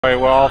Sorry,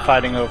 we're all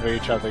fighting over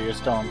each other. You're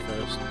still on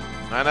first.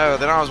 I know.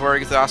 Then I was worried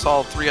because I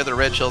saw 3 other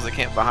red shells that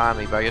camped behind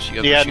me, but I guess you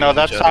guys Yeah, no,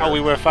 that's how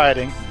we were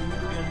fighting.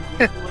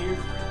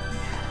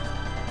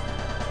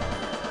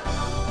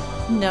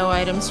 No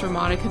items for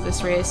Monica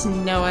this race.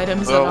 No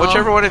items at Well, all.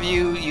 whichever one of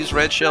you use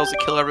red shells to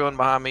kill everyone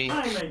behind me,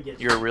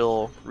 you're a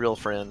real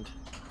friend.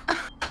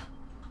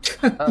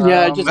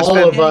 Yeah, just all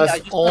of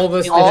us. All of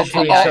us did it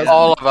to each other.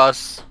 All of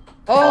us.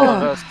 All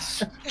of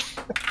us.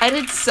 I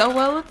did so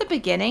well at the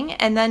beginning,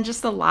 and then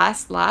just the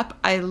last lap,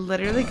 I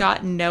literally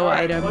got no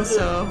items,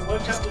 so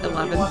just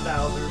 11.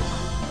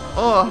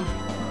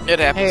 Oh. It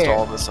happens to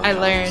all of us I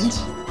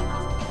sometimes.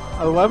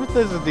 learned. 11th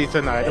is a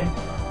decent item.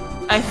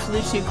 I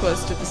flew too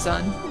close to the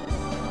sun.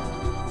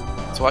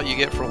 That's what you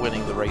get for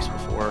winning the race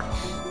before.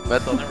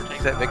 But they'll never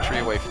take that victory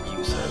away from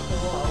you, so...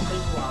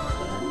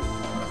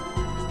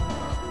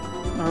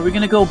 Are we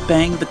gonna go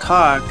bang the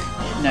cock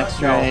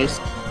next race?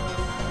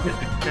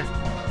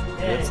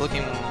 It's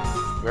looking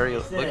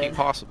looking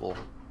possible.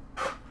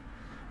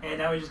 And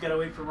now we just gotta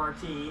wait for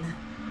Martine.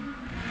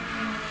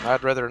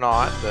 I'd rather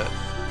not, but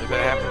if it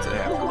happens, it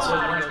happens.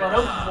 So it's got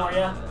open for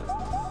you.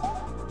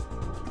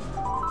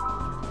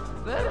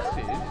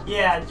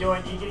 Yeah,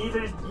 join. You can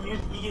either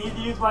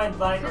use my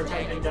invite or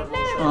type in double.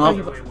 So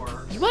either way it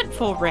works. You went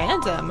full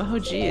random. Oh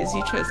geez,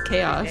 you chose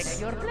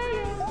chaos.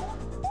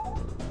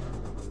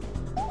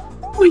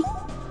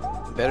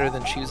 Better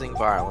than choosing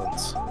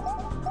violence.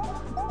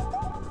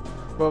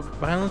 Well,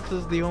 violence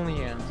is the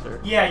only answer.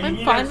 Yeah, you I'm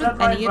either fine with accept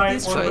my any of invite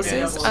these or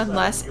choices double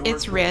unless stuff. It it's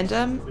works for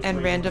random both.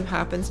 and random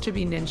happens to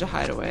be Ninja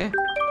Hideaway.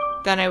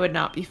 Then I would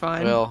not be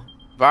fine. Well,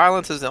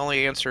 violence is the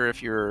only answer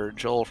if you're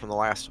Joel from The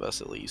Last of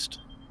Us, at least.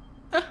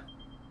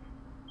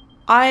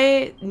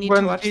 I need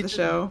When to watch teacher- the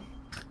show.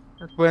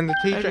 When the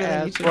I teacher really need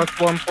asks to. what's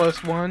 1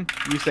 + 1,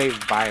 you say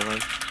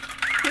violence.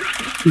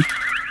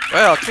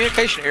 Well,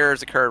 communication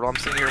errors occurred while I'm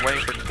sitting here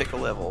waiting for it to pick a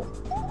level.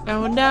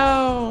 Oh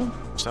no!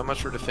 So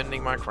much for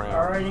defending my crown.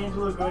 Alright,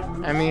 Angelo, go ahead and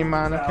move I mean, to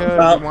Monica,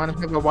 Well- you want to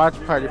have a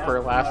watch party for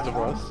Last of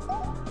Us?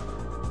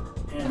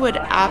 and, Would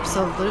I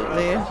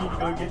absolutely. need to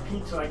go get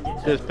pizza so I can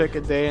get Just pick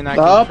a day and I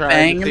Stop can try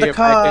banging to see the if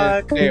I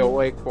can cock. stay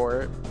awake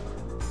for it.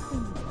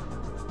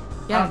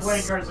 I'm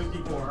playing Yes. Kart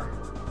 64.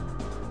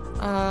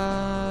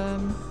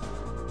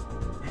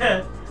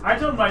 I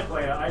told him I'd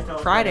play it. I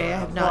told Friday, him. I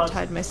have not Plus,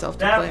 tied myself to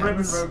that ribbon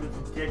plans. road is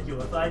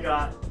ridiculous. I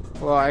got.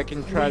 Well, I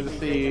can try to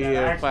Completely see taken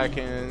out. if I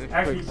can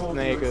Actually put told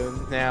Snake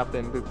you. a nap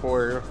in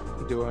before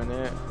doing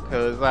it,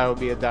 because that would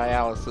be a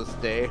dialysis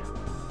day.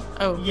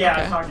 Oh, Yeah, I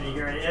okay. was talking to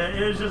you.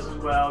 It was just as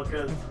well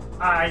because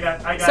I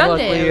got. Sunday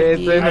Luckily, would it's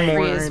be in the free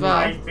morning. as well.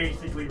 I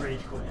basically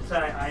rage quit. So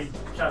I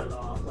shut it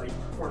off. Like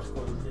force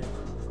closed it.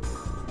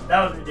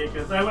 That was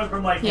ridiculous. I went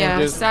from like Yeah,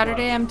 just-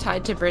 Saturday I'm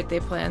tied to birthday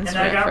plans And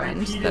for I a got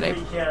friend that I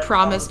repeatedly hit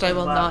promised I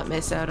will left. not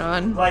miss out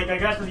on. Like I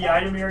got to the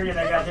item area and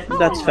I got hit.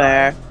 That's 3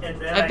 fair. times,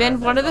 and then I I've been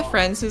got one of the sent off.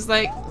 friends who's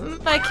like,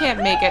 I can't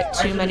make it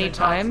too many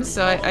times,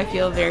 so I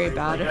feel very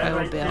bad if I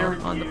will bail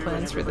on the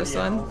plans for this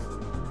one.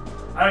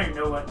 I don't even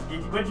know what.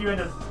 What did you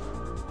end up?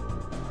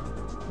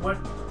 What?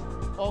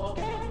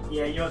 Okay.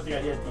 Yeah, you must have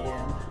got hit at the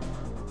end.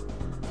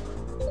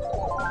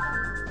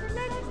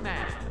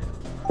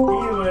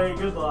 Anyway,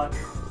 good luck.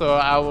 So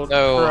I will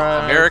So,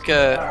 try.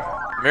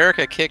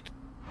 America kicked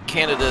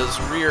Canada's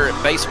rear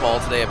at baseball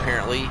today,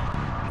 apparently.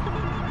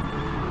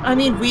 I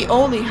mean, we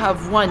only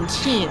have one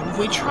team.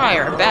 We try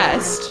our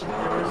best. There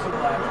was some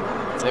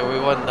lag. So we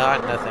won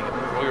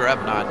 9-0. We were up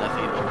 9-0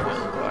 at one point,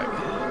 it looked like.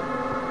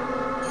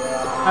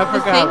 I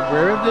forgot,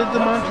 where did the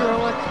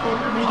Montreal Export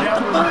meet?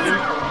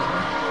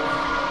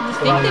 The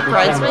thing that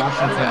grinds my gears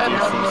about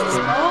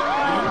baseball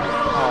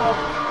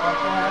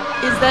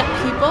is that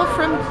people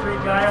from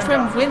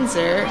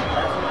Windsor,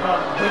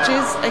 which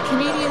is a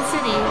Canadian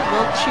city,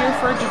 will cheer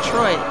for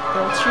Detroit.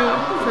 They'll cheer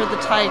for the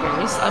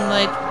Tigers. I'm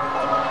like,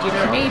 you're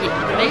Canadian,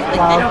 right?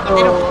 Like,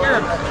 they don't care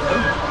about you.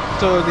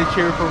 So they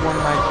cheer for one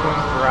of my twin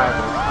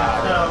rivals.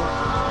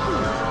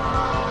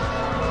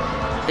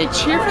 They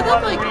cheer for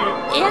them, like,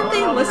 and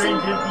they listen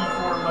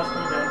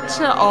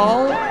to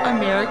all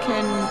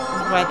American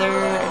weather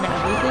and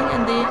everything,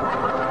 and they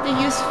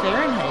use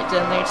Fahrenheit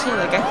down there too.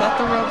 Like, I thought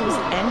the world was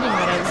ending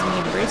when I was in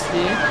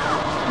university.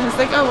 And I was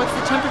like, oh, what's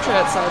the temperature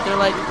outside? They're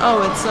like,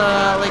 oh, it's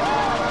like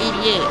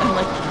 88. I'm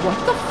like, what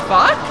the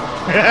fuck?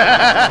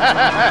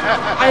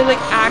 I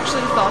like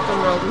actually thought the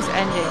world was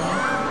ending,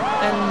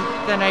 and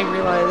then I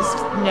realized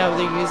no,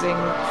 they're using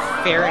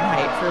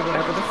Fahrenheit for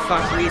whatever the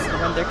fuck reason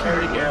when they're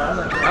Canadian. I'm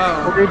like,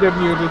 oh, We're the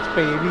mutants,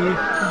 baby.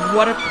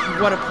 what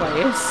a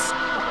place.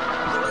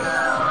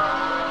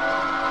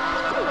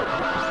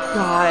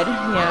 God,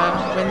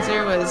 yeah,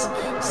 Windsor was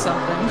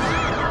something.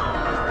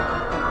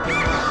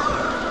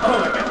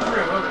 Oh, I got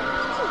through.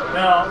 Okay.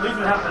 Well, at least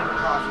it happened in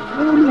caution.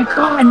 Oh my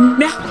god,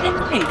 nothing!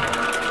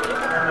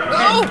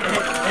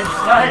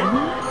 Inside.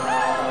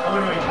 Oh,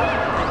 wait.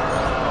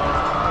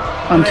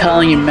 I'm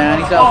telling you, man,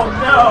 he's Oh out.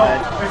 no!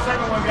 My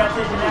second one got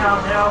taken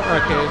out now.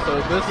 Okay, so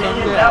this Dang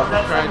it, Sunday that- I'll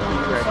that's try to something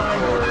be we ready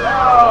signed. for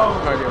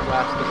No!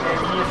 cardiovascular. Okay,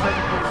 we need a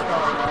second place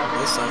star.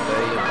 This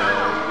Sunday,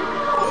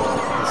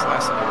 and this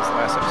last Sunday was the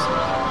last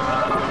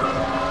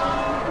episode.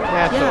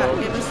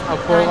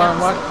 full-on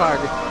watch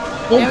party.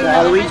 Oh, Yeah, we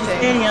have Waluigi everything.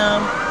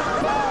 Stadium.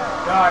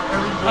 God,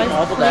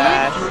 Double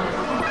dash.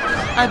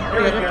 A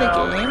bit of the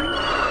game.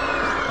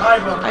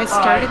 I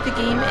started the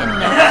game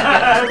enough to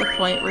get to the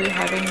point where you're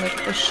having like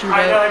a shootout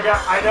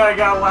I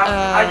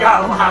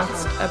got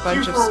amongst last. a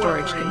bunch of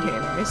storage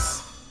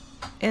containers.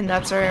 And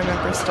that's where I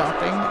remember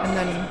stopping, and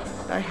then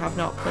I have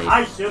not played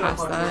I should have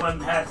past fucking that. one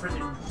had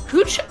freaking.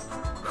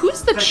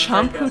 Who's the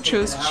chump who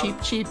chose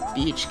Cheap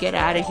Beach? Get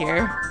out of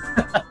here.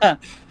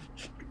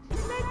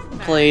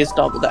 Please,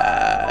 double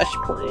dash,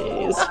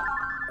 please.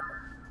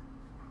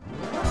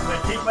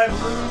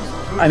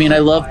 I mean, I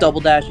love double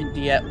dash in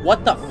DS.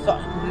 What the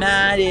fuck?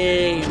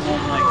 Maddie! Oh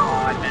my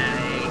god,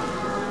 Maddie.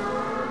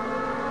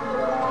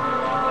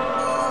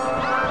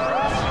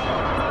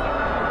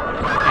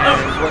 And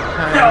what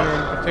time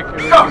in particular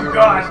do you Oh want to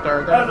god,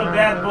 start that was a that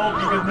bad tournament? bolt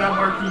because now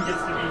Marquis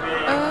gets to be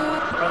big.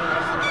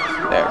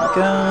 There we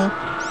go.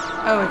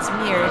 Oh, it's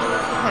mirrored.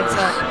 Heads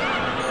up.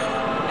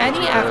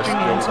 Any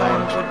afternoon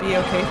time would be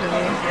okay for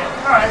me.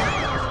 Yeah, alright.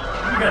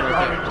 You got it,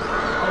 Robin.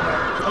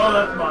 Oh,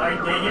 that's mine,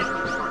 dang it.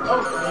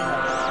 Oh,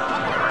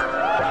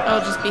 I'll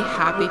just be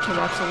happy to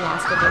watch The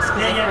Last of Us because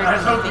Dang it, I I've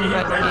was heard hoping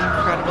nothing but you'd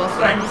incredible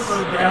Trying to things.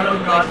 slow And down, I've oh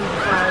been god. like,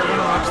 I want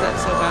to watch that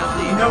so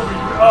badly. No,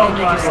 oh And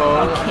you god. just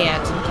you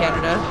can't in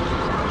Canada.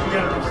 You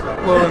gotta restart.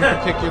 Well, in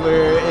particular,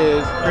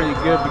 is pretty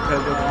good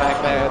because of the fact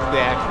that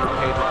they actually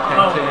paid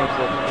attention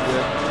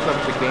with some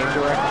of the game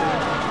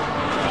directors.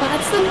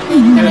 That's the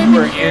thing that I've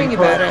For been hearing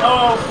input. about it.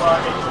 Oh,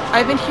 fuck.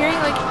 I've been hearing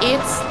like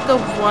it's the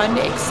one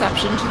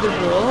exception to the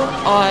rule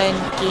on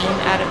game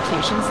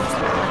adaptations. It's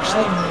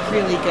actually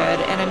really good,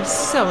 and I'm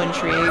so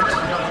intrigued.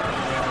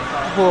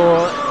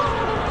 Well,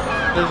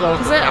 there's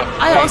also... Because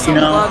I also you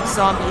know- love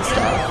zombie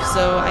stuff,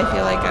 so I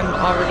feel like I'm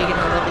already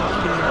gonna love it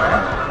even more.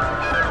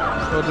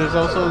 Well, there's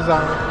also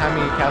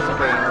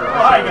Castlevania.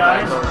 Oh, hi,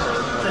 guys. What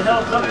the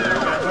hell's up there?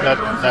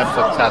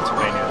 Netflix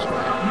Castlevania is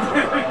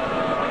great.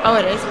 Oh,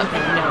 it is?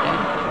 Okay, noted.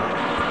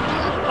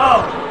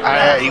 Oh.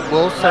 I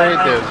will say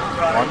there's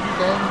one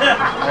thing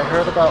I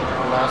heard about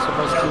the Last of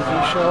Us TV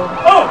show.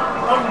 Oh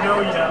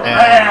no, you don't.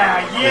 And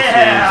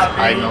Yeah,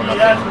 I baby, know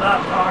that's nothing what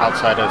I'm talking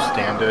outside of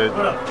standard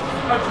about.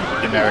 What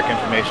up? generic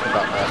information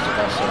about Last of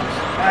Us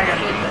I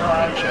gotta get the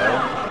hell out of show.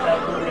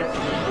 here.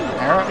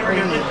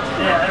 Apparently,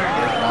 Yeah, there we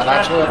go. there's not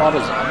actually a lot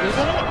of zombies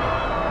in it.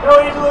 Go,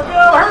 Angelo,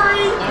 go,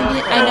 hurry!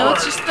 I know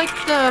it's just like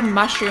the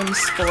mushroom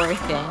spore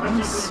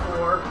things.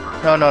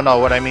 No.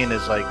 What I mean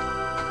is like,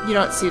 You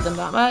don't see them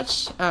that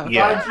much? Oh.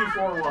 yeah, 5, 2,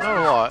 4, 1. Not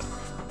a lot.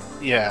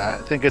 yeah.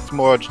 I think it's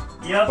more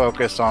Yep.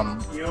 focused on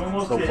You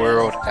almost the did.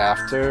 world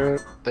after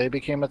they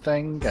became a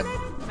thing and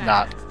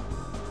not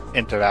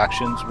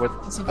interactions with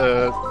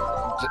the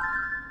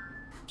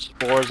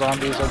spore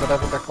zombies or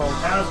whatever they're called.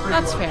 That was pretty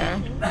That's good.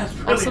 fair. That's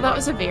really Also, that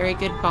was a very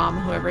good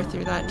bomb, whoever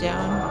threw that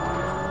down.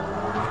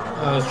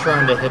 I was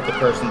trying to hit the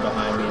person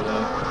behind me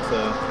though, so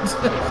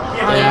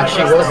I it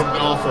actually was was an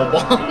awful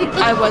bomb.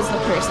 I was the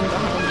person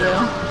behind you.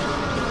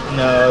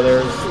 No,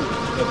 there's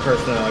a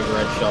person that like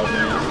red shelled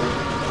me.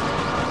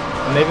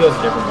 Or maybe it was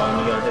a different bomb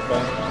you got hit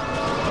by.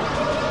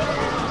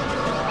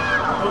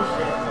 Oh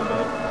shit. My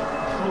bad.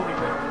 Holy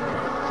crap.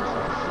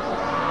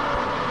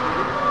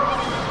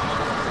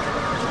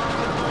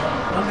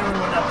 I'm the only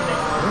one not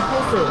connected. We're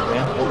supposed to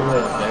ramp all the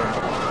way up there.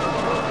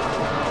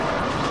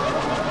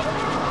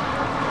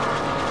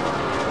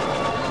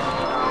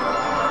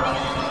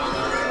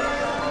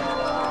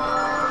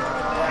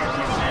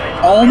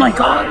 Oh my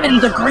god, and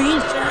the green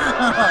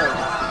shell!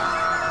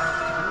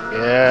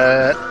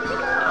 Yeah.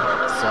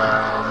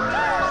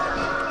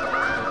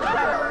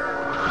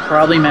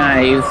 Probably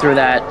Matt, you threw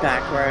that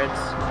backwards.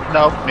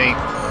 No, me.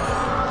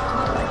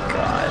 Oh my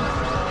god.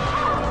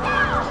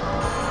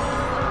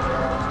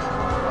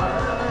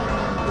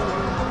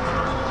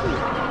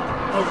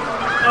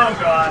 Oh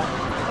god.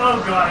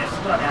 Oh god, it's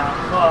spun out.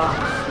 Fuck.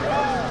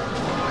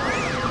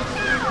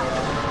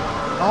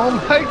 Oh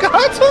my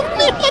god, so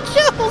many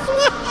shells!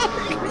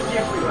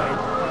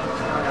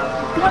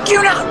 Fuck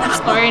you now!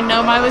 Sorry,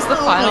 no, I was the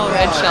final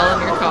red shell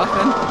in your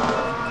coffin.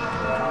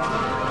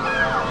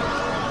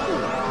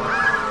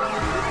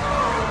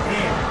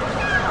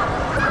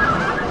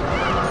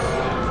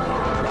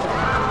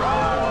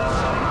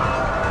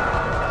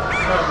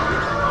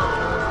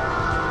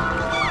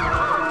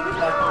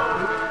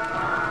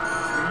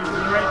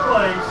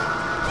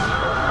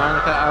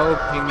 Monica, I will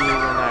ping you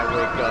when I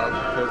wake up,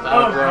 because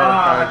Oh, I'm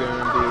God. going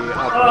to be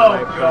up Oh,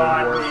 on my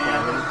God, phone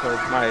man. working,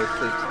 because my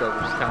sleep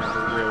schedule is kind of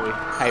really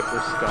hyper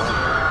stuff.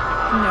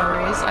 No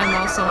worries, I'm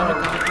also on a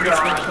goblin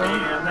schedule.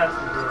 Damn, that's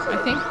I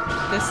think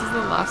this is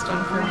the last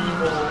one for me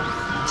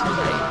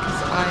tonight,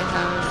 because I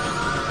have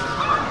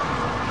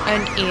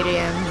an 8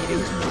 a.m.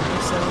 meeting tomorrow,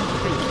 so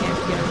I can't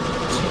get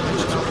too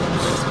much goblin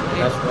this week.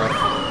 That's rough.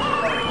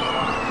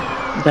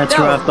 That's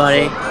No. rough,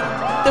 buddy.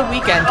 The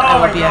weekend, Oh I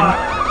my will be on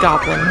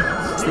goblin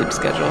sleep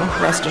schedule,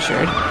 rest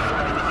assured.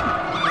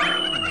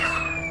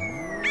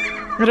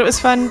 But it was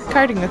fun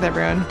karting with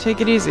everyone.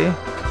 Take it easy.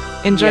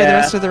 Enjoy the Yeah.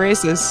 rest of the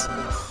races.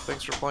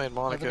 Thanks for playing,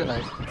 Monica. Have a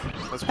good night.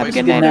 Let's Have a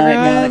play good some night, Monica.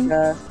 everyone.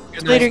 Monica.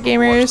 Later,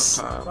 gamers.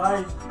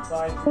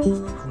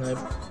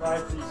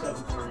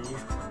 5373.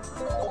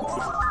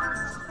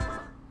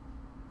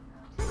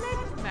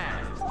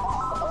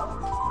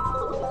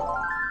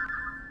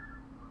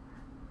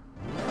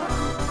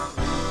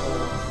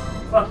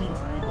 Fucking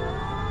time.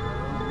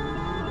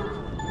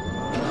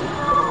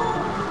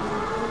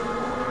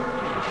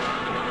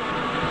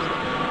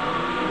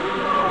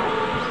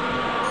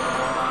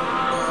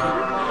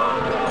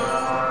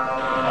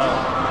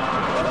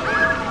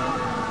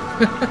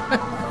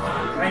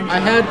 I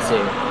had to.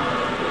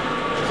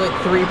 There's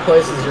like 3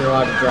 places you're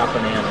allowed to drop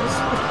bananas.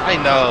 I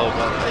know,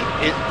 but like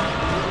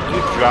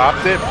you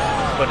dropped it,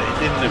 but it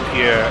didn't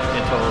appear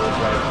until it was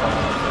right in front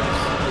of my face.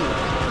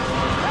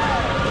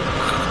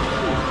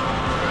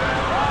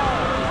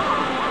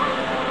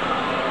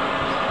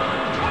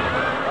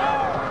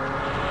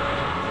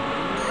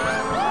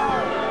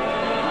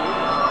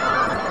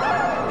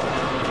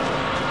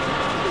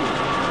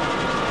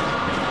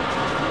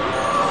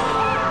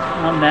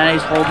 Oh,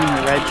 Maddie's holding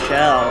the red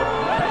shell.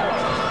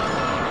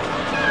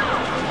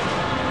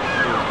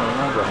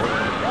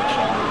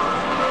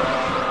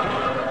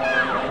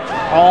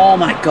 Oh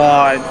my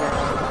god.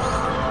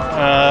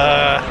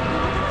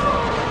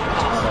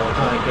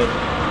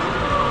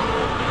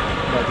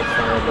 Like a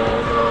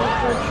fireball, the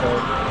red shell.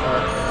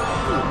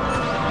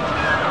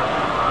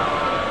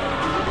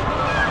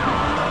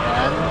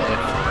 And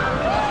if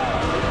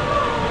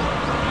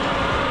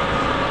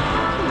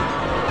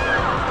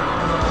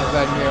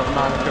That near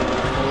Monica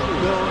with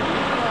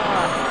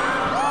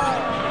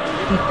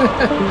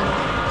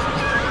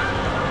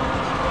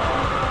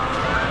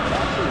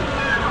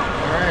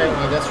Alright, I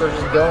guess we're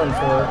just going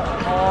for it.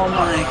 Oh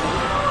my god.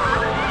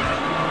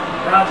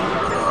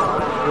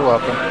 you're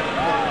welcome.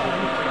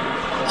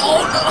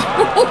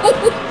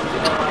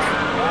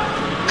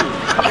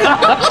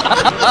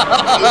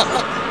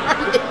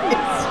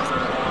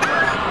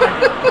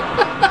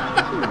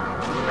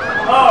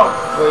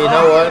 Well, you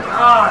know what?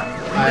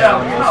 I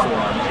almost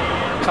won.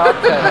 top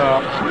 10.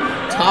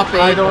 Top 8,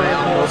 I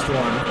almost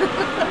won.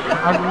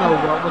 I don't know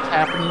what was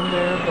happening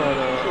there, but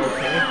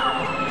okay.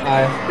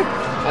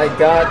 I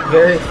got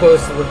very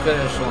close to the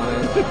finish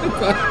line.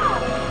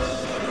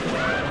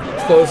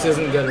 Close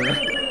isn't good enough.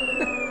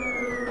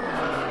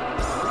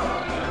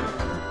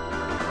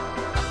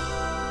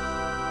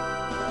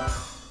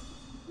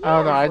 I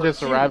don't know, I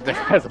just arrived there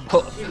as a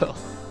bullet bill.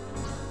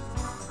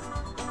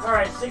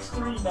 Alright,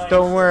 639.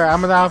 Don't worry,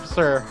 I'm an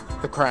officer.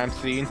 The crime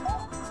scene.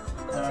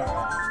 Alright,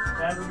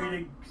 time for me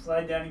to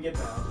slide down and get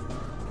back.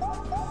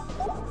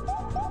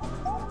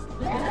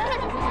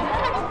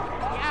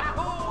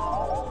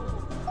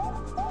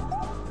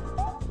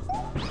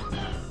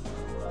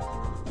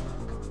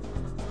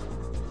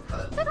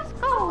 Let's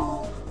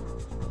go!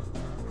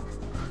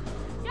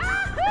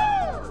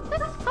 Yahoo!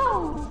 Let's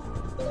go!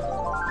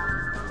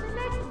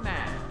 Select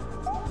map.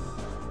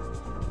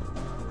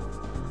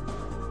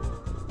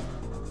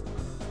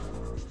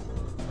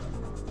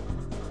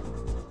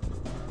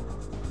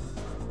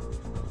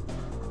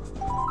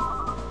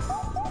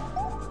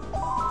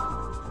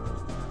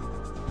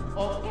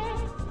 Okay.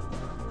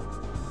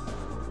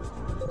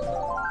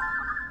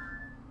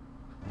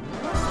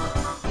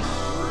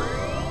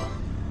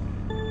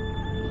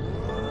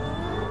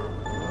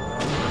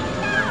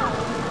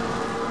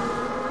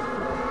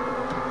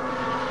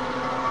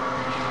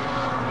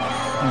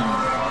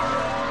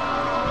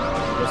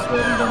 Guess we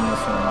haven't done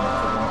this one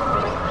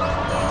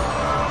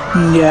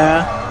yet.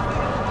 Yeah.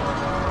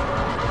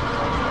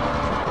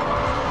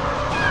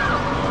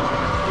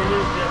 It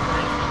is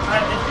different.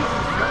 It's just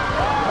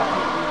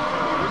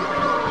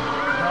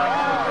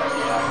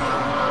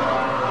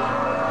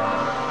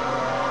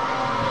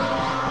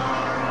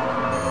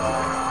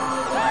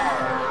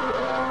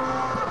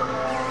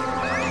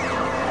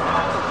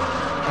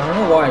I don't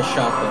know why I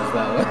shot those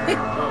that way.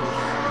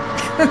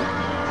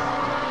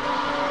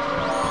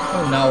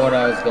 Not what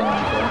I was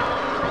going for.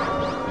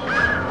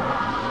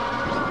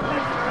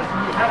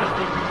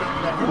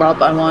 Well,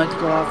 I wanted to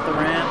go off the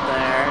ramp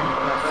there.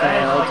 That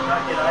failed.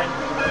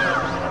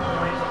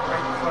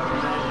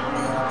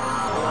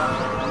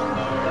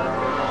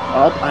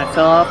 Oh, I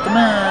fell off the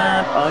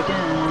map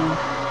again.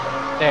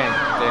 Dang,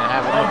 didn't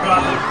have enough.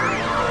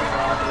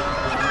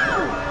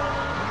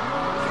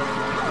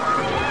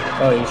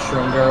 Oh, you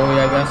shroomed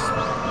early, I guess?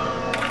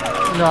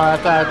 No,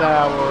 I thought that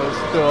I was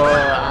still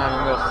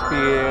on the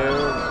speed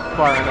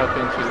far enough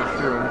into the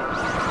room.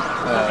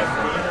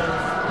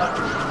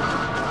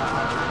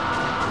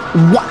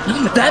 What?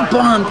 That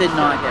bomb did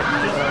not hit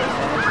me.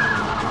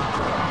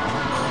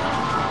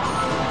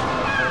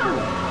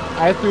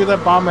 I threw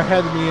that bomb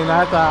ahead of me and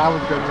I thought I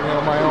was going to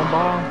nail my own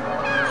bomb.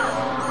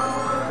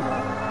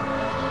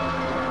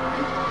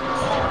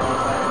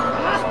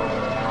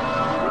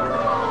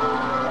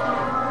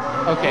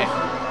 Okay,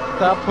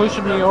 stop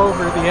pushing me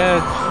over the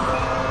edge.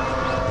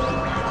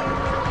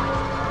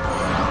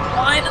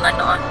 Why did I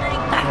not make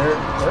that?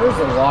 There's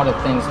a lot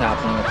of things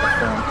happening at the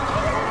front.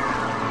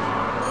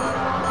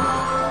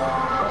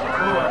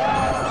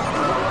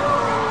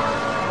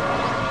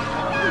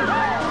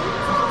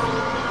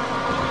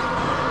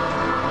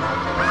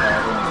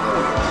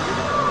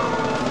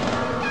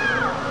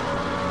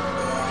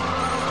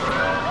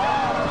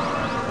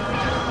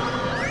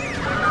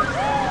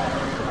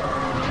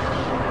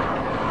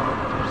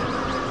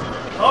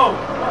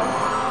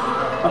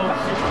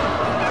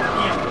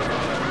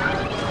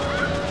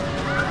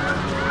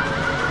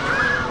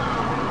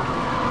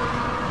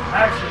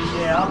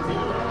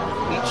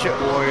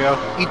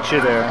 eat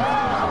you there.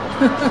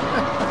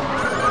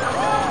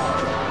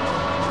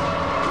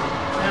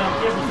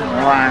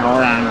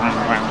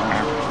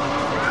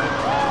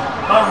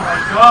 Oh my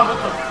god, what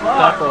the fuck?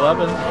 Top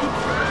 11.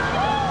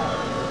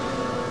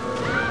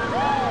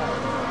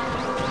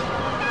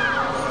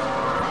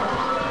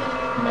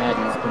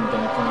 Maddie's been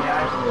dunking.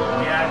 Yeah,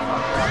 I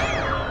fucked up.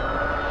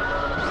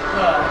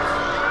 But,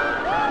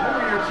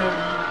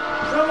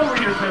 come over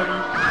here, Tony.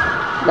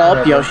 Well,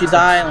 Yoshi's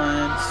Island.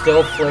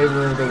 Still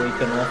flavor of the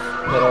week enough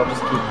that I'll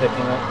just keep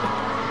picking up.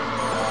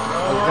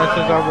 This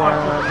is our one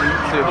on Meat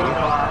City.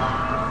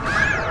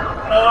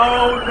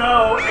 Oh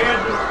no,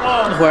 Andrew.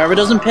 Oh. Whoever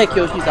doesn't pick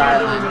Yoshi's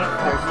Island,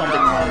 there's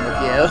something wrong with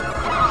you.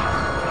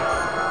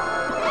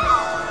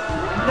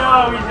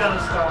 No, he's got a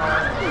star.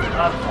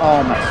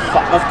 Oh my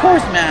fuck. Of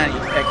course Maddie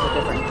picks a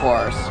different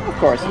course. Of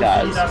course he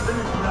does.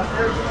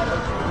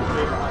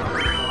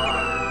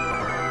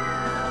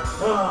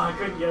 Oh, I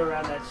couldn't get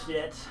around that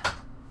shit.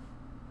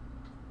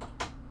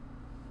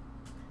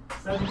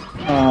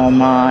 Oh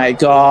my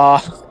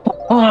god.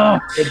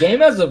 The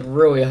game has a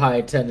really high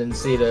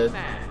tendency to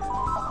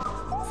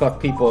fuck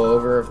people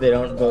over if they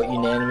don't vote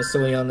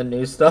unanimously on the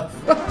new stuff.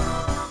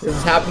 This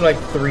has happened like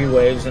 3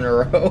 waves in a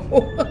row.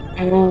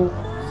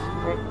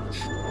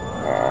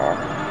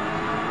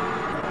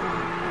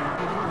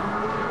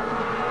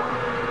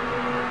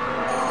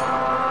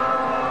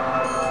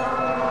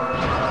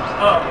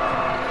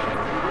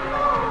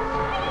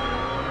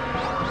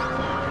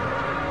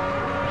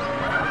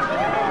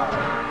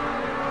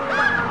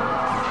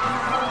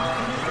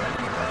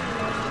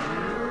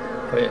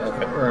 Wait,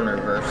 okay, we're in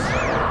reverse.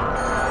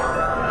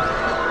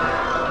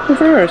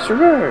 Reverse.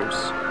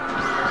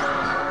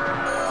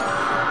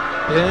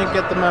 You didn't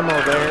get the memo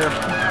there.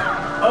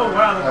 Oh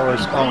wow, That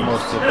was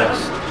almost the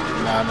best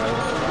nano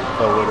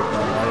forward of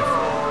my life.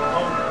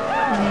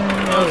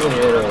 That was a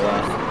little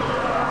off.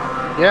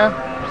 Yeah, I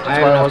that's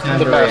had why I enough wasn't time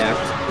the to best.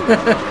 react.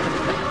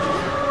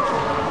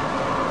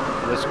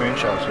 The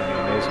screenshots would be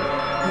amazing.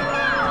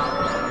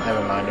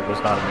 Never mind, it was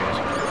not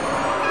amazing.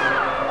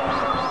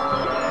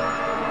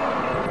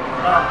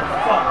 oh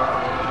fuck.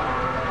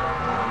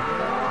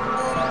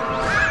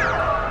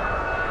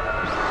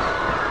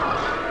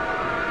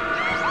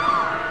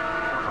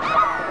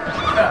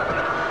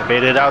 I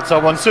baited out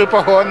someone's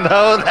super horn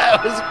though,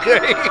 that was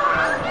great.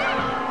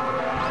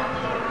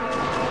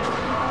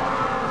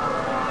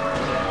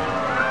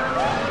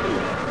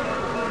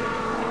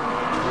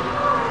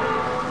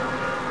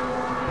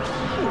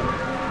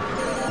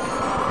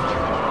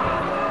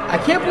 I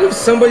can't believe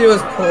somebody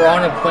was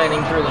piranha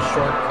planning through the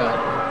shortcut.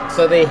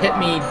 So they hit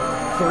me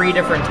 3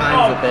 different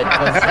times with it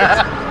because it's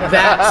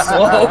that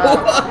slow.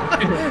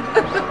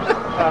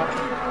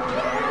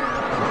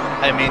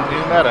 I mean,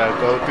 new meta,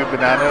 go through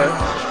banana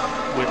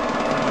with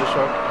the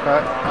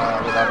shortcut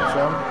without a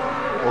film.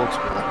 Old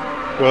school.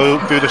 Go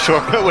through the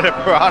shortcut with a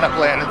piranha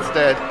plan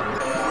instead.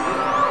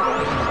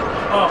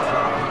 Oh.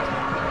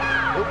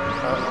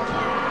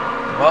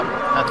 Well,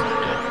 that's not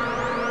good.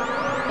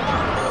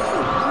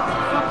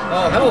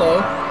 Oh, hello.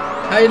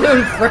 How you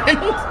doing, friend?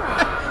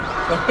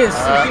 Let me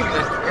see you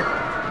back here.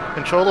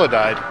 Controller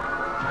died.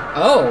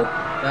 Oh,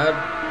 that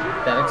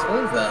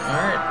explains that.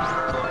 Alright.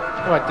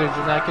 What, did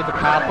you not get the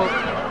pop-up?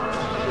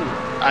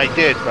 I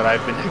did, but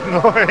I've been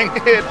ignoring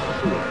it.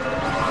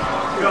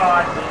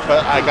 God.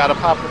 But I got a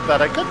pop-up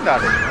that I could not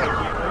ignore.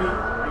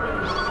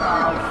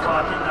 Oh,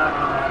 fucking not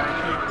that.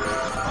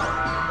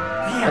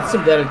 That's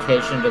some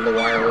dedication to the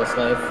wireless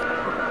life.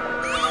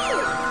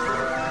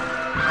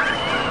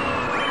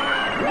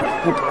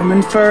 I'm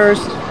in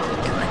first.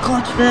 Can I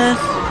clutch this?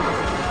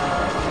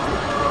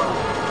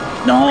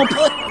 No,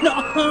 please, no.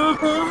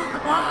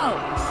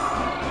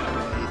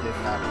 He did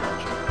not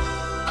touch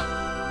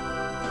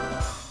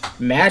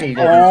it. Maddie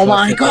didn't Oh clutch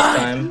my it god.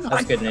 this time.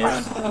 That's good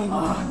news.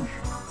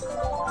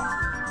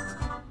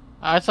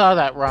 I saw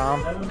that, Rom.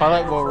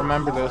 Twilight will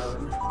remember this.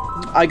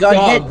 I got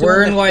hit. God,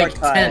 we're doing in the like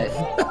shortcut.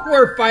 10th.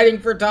 We're fighting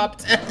for top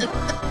 10.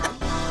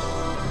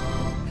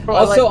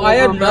 Twilight Also, will I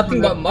had remember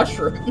nothing but this.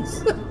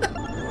 mushrooms.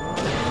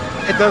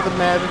 It doesn't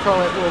matter.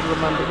 Twilight will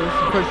remember this.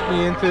 You pushed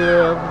me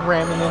into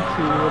ramming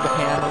into the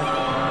hammer.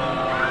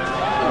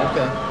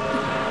 Okay.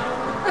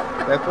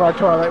 That's why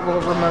Twilight will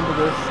remember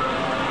this.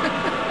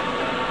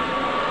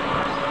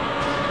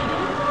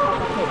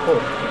 Oh,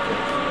 cool.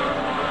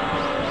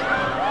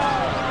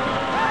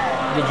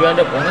 Did you end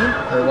up winning,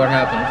 or what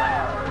happened?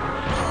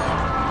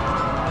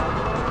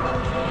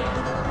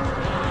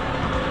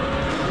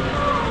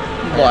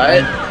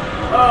 What?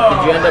 Did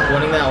you end up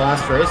winning that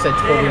last race? I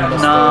totally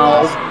missed No.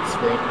 the last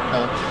screen.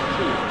 Oh.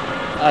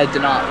 I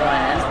did not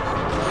win.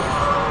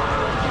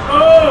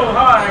 Oh,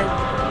 hi.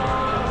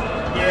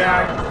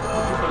 Yeah.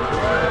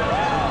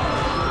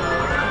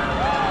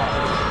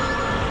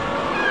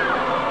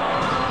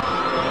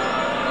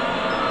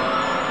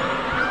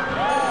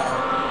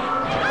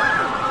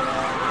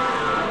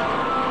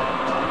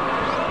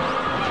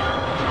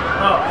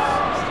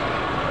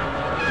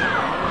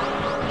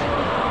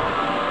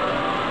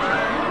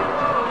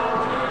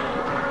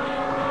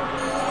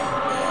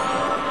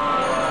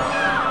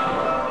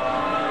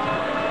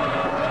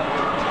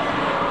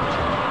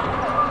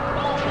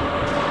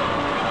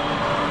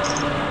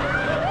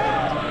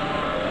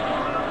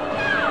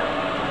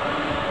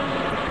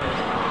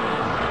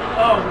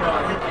 Oh no,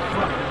 I hit the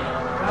fucking.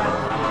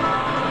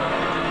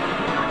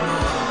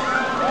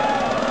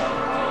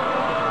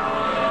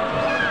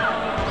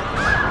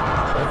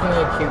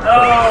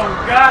 Oh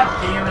god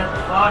damn it,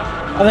 fuck.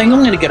 I think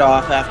I'm gonna get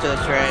off after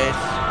this race.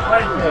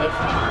 Wait a minute.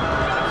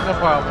 No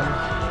problem.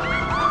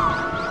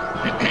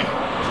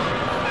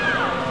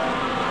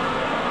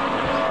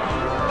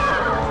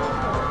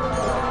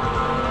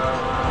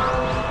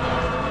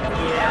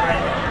 Yeah, I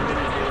know you're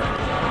gonna do it.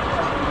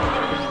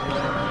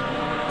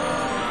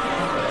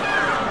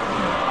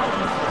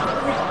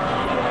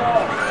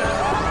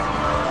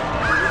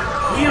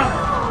 Damn.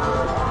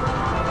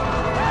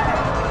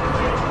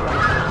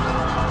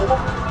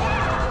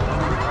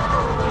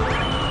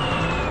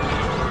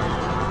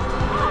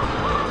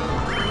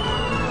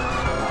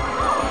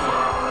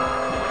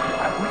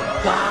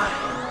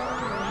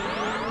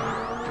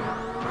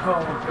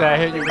 Did I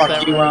hit you with Fuck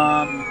that you, one?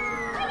 Rom.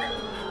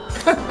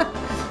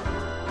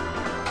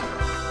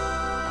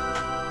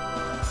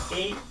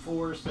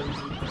 8-4-17.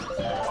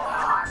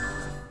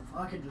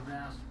 Fucking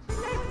disaster.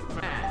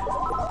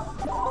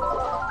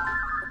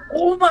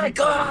 Oh my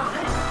god!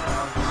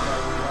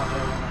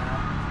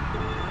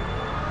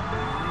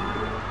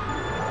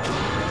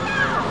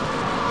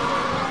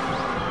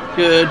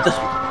 Good.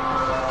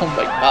 Oh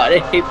my god, I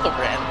hate the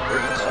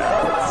random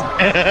shots.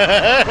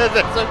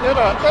 That's so good,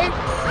 aren't they?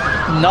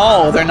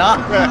 No, they're not.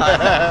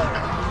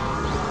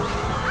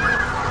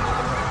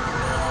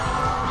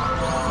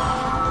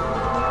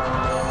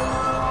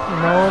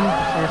 No,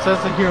 your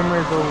sense of humor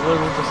is a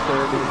little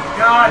disturbing.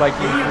 God Like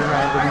you damn.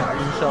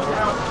 reminded yourself.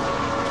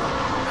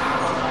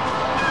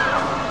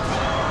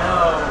 No.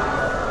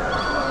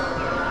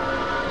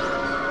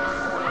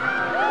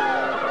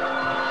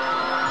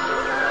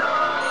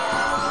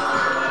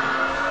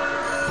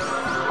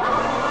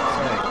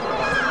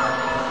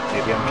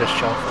 Maybe I'm just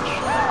selfish.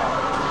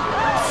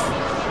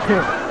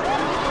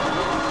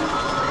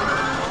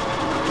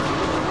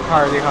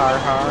 Hardy har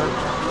har.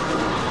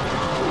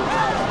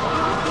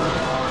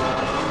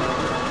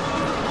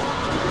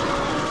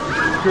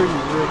 Screw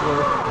you,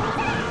 Riddler.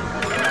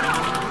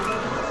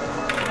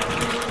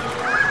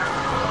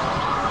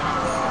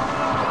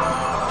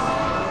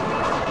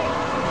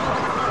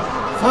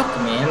 Fuck,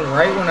 man.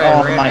 Right when I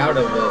ran out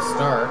of the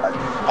start.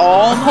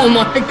 Oh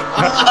my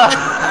god.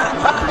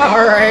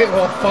 Alright,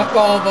 well, fuck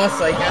all of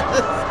us, I guess.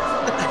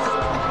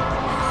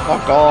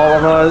 Fuck all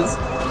of us.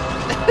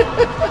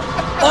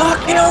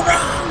 Fuck you,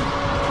 Ron!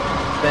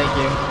 Thank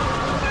you.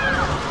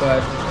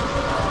 But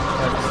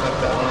I just sucked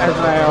that one. As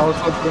I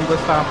also did the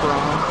stop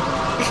wrong.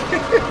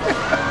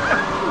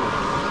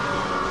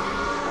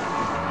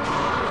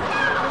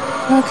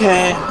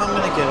 Okay, I'm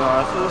gonna get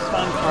off. It was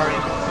fun partying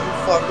with you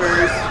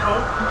fuckers.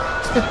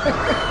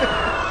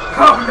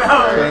 Oh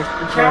no! Thanks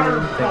for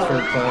joining. Thanks for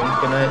playing.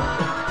 Good night.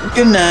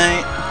 Good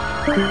night.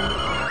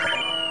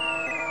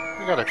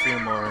 We got a few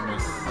more in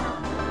this.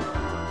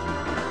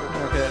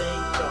 Okay.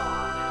 Thank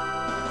God.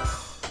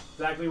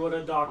 Exactly what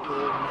a doctor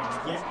would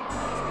get. I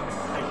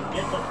can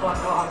get the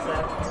fuck off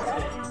that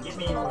thing. Get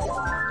me away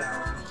from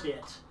that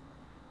shit.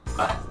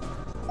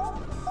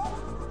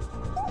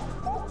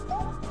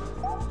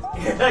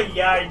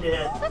 Yeah, I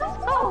did. Let's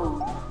go.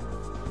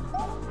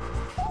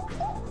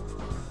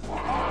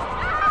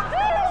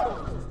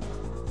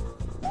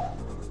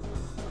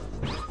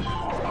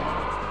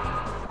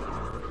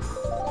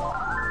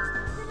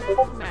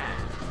 Next match.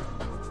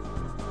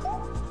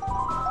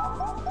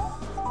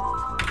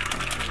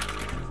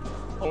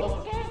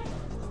 Okay.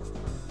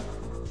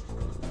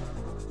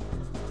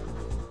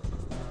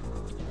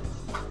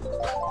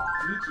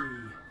 GG.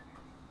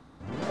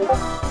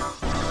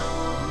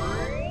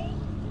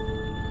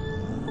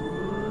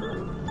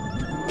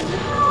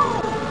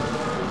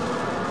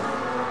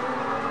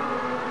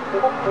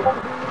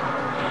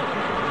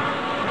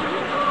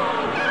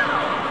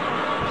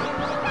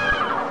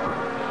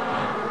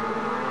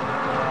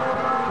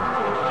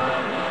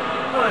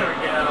 Oh, there we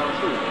go.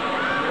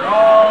 You're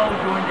all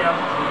going down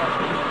the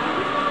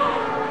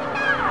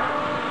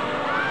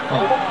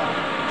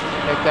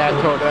Take that,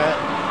 Toadette.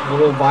 A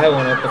little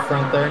violent at the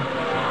front there.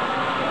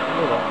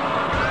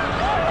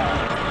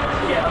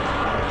 Yeah.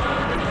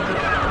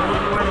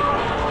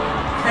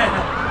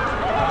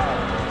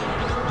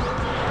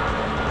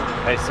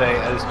 I say,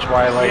 as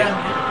Twilight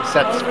Yeah.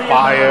 sets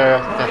fire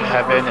to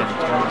heaven and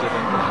turns it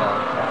into hell.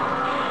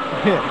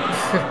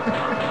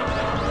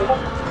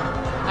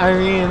 I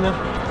mean,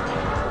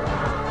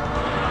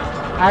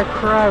 I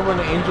cry when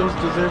angels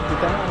deserve to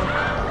die.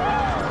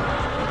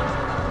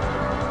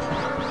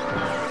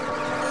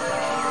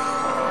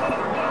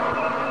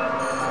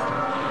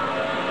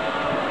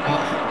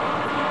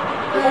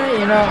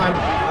 You know, I'm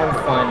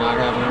fine not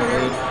having a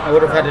lead. I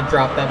would have had to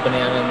drop that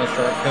banana in the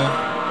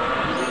shortcut.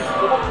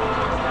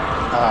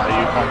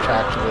 You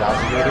contractually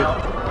obligated?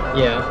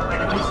 Yeah.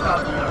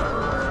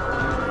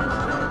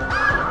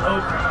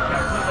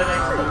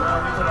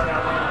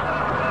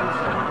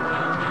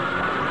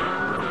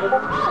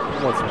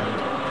 What's that?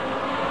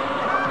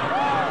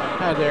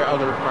 Had their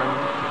other friend.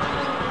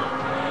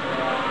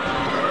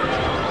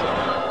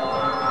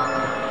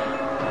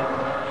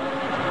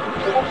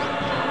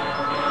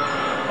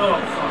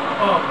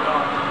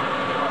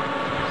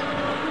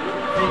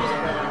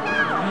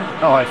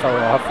 Oh, I fell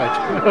off.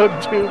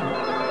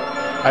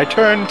 I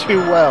turned too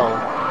well.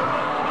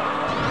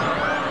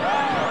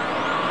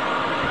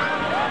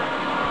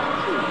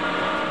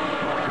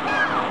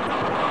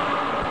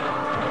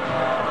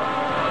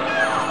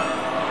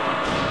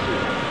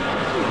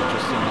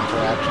 Interesting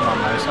interaction on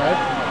my side.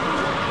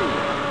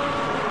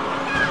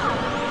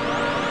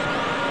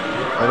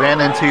 I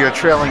ran into your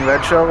trailing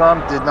red shell,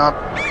 Ron. Did not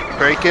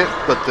break it,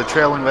 but the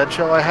trailing red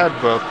shell I had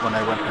broke when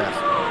I went past.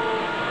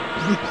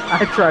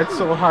 I tried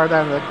so hard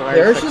on the glass.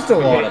 There's just a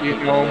lot of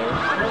people know. there.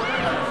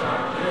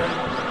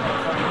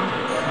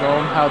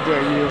 Gnome, how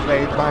dare you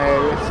evade my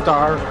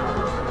star?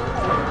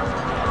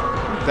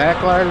 That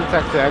glider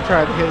detected, I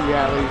tried to hit you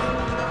at least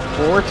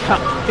 4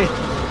 times.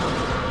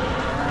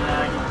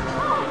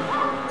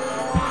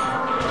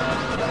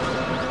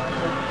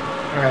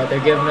 Alright,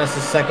 they're giving us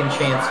a second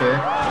chance here.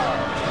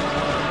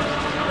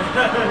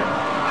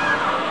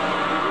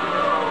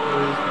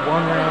 There's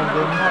one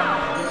random.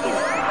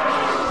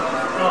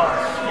 Oh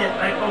shit,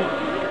 that would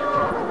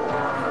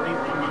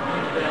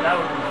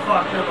have been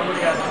fucked up. I would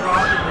have got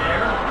dropped in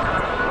there.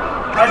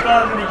 I thought I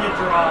was gonna get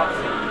dropped.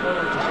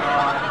 Oh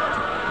god.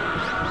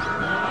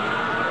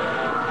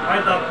 I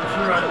thought for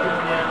sure I was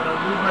doing that, but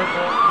I'll move my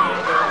boat and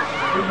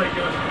move my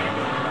ghost hand.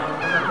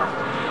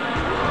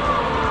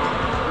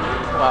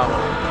 Wow.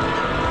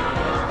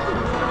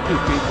 2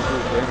 people who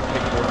didn't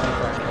pick one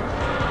back.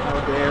 Oh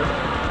there.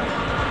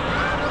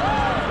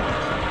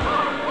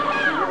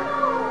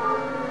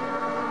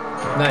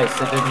 Nice,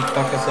 it didn't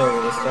fuck us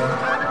over this time.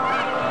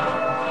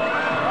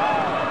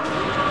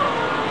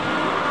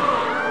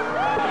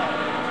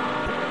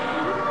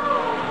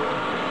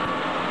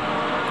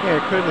 Yeah,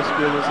 it could have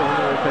screwed us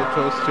over if it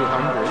goes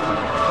 200.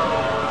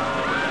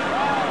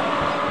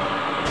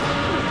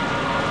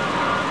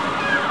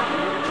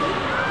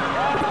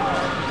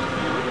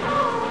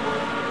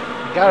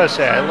 Gotta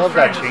say, I love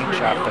that chain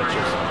shot that's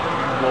just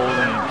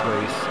rolling in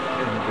place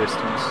in the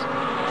distance.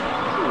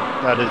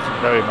 That is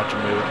very much a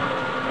mood.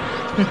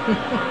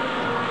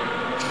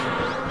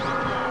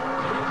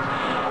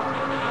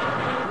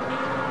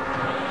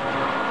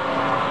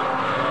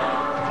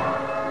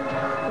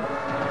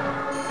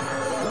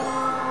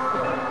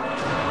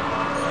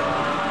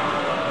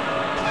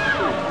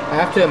 I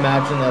have to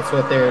imagine that's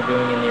what they were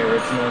doing in the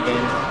original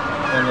game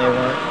when they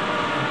weren't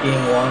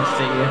being launched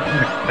at you.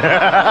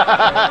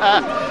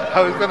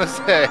 I was gonna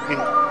say,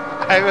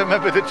 I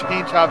remember the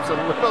chain chops a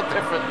little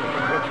differently.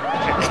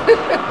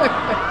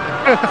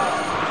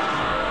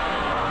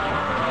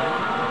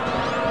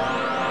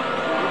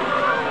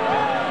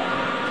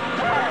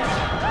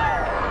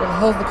 What the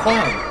hell's the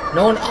cloud?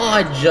 No one. Oh,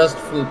 I just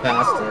flew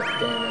past it.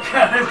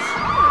 Damn it.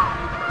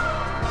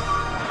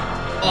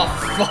 Oh,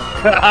 fuck.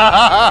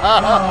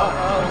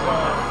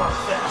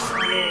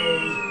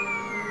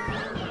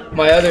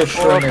 My other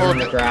string is in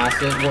the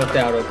grass. It worked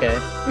out okay.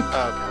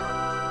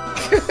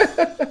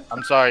 Okay.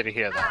 I'm sorry to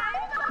hear that.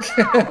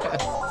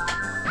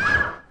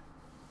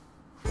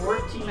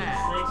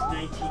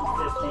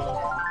 14/6/1950.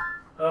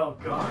 Oh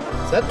god.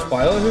 Is that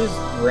Twilight who's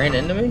ran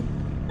into me?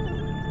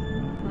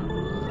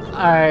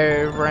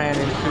 I ran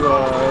into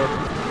a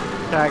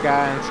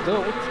guy in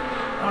stilts. I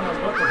don't know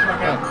what the fuck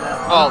happened to that.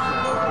 Oh,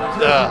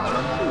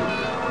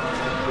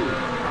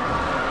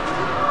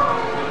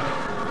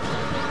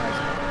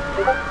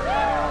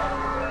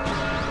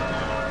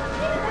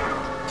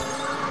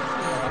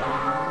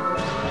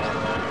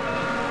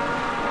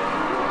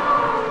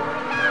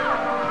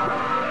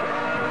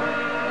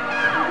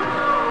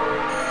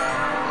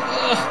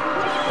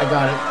 I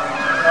got it.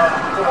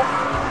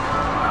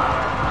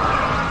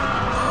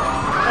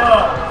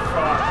 Oh,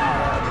 fuck.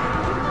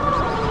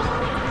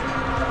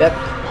 That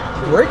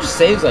bridge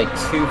saves like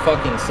 2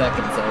 fucking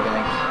seconds, I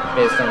think,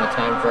 based on the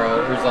time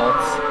trial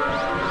results.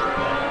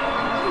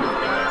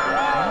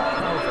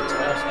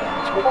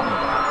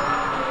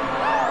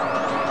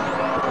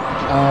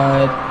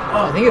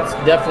 I think it's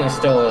definitely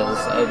still is.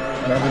 I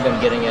remember them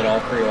getting it all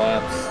 3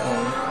 laps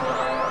on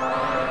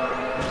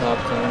top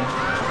time.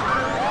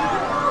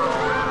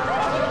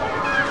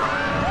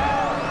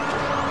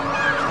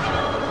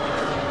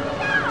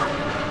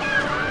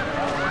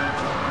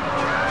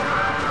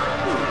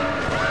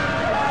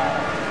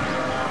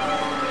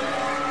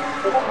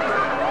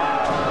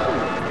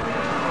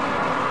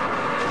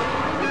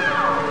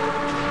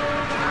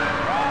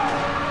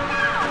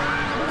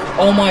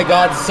 Oh my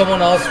god, someone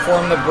else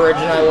formed the bridge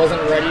and I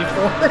wasn't ready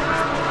for it.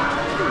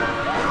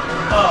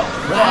 Oh,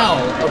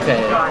 wow,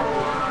 okay.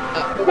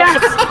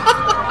 Yes!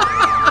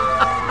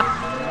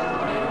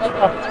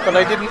 but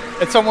I didn't.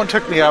 And someone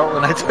took me out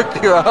when I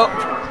took you out.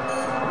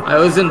 I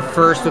was in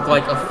first with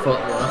like a foot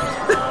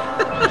left.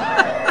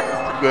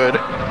 Good.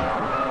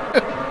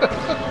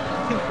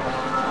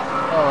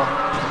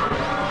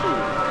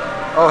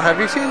 Oh,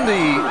 have you seen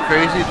the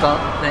crazy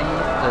thing?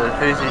 The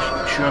crazy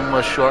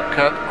shroomless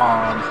shortcut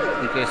on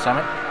UK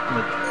Summit?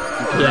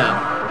 Yeah,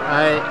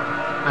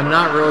 I'm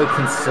not really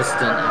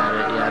consistent at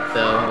it yet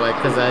though, like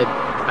because I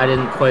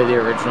didn't play the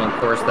original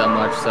course that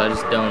much, so I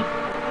just don't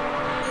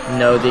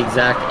know the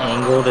exact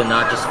angle to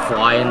not just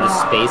fly into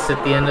space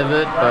at the end of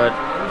it. But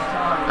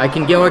I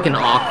can get like an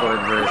awkward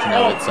version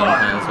of it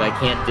sometimes, but I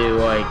can't do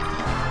like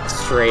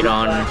straight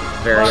on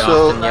very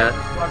often yet.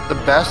 The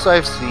best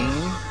I've seen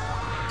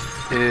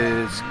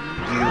is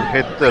you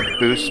hit the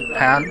boost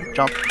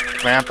jump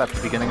ramp at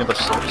the beginning of the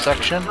slope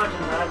section.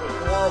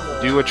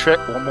 Do a trick,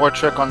 one more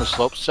trick on the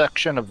slope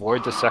section,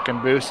 avoid the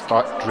second boost,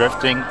 start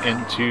drifting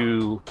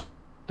into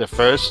the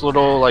first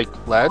little like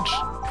ledge,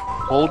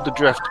 hold the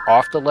drift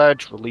off the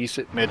ledge, release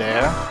it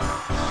midair,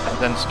 and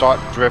then start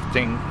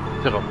drifting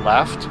to the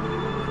left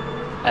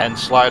and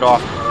slide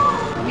off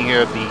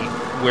near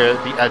where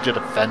the edge of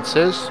the fence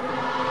is,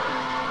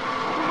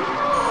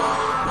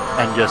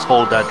 and just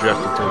hold that drift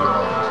until you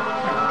land.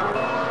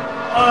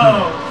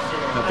 Oh,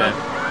 Okay.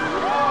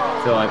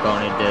 I feel like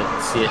I'll need to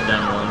see it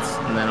done once,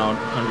 and then I'll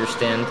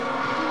understand.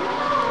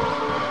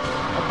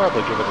 I'll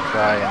probably give it a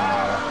try and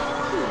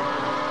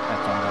at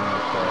some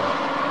point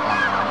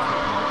online.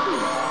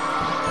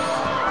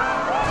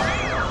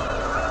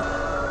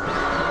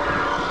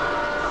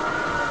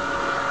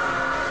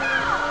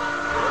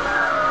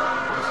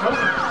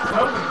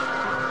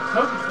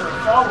 hoping for a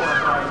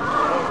follow-up item.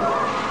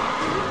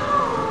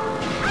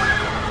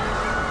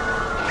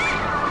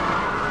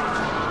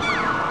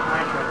 I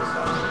tried to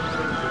stop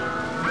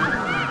it.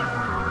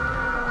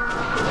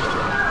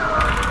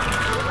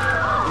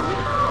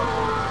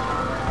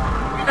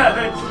 Yeah,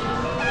 that's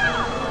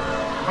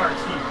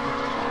cartoon.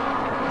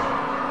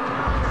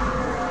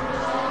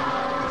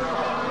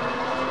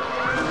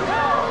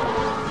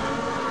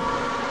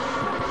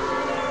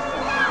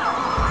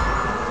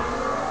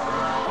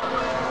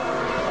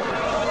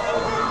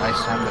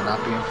 Nice time to not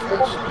be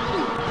impressed.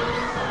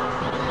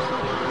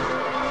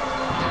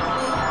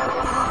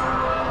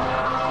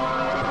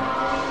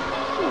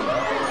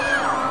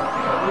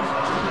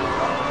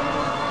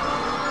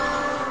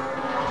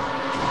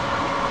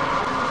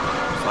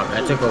 Fuck,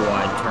 I took a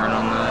wide turn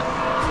on that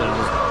instead of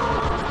just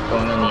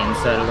going on the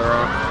inside of the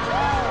rock.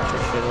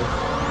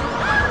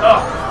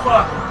 Oh,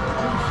 fuck.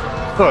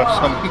 Look,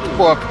 some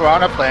people on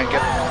Piranha Plant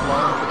get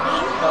blown.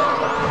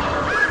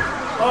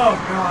 Oh,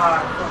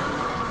 God.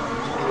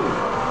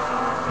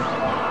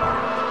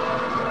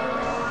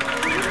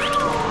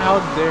 How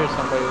dare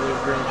somebody leave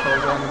green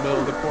shells out in the middle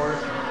of the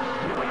course?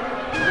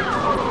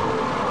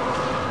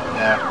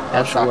 Yeah,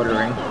 That's shocking.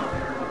 littering.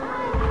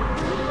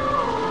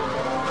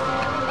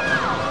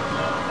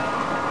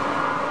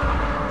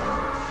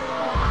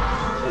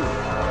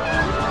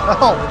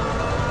 Oh,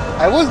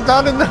 I was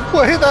not in the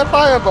way of that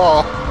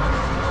fireball. Fuck.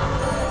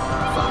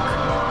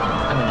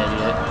 I'm an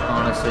idiot,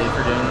 honestly,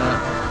 for doing that.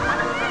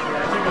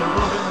 Yeah, I took a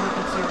little bit more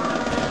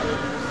conservative.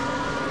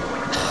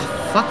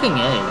 Fucking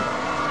A.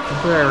 Look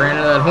where I ran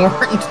into that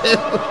horn,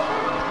 too.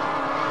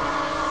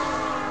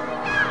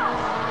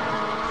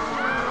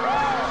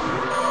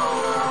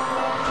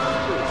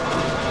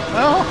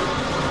 Well,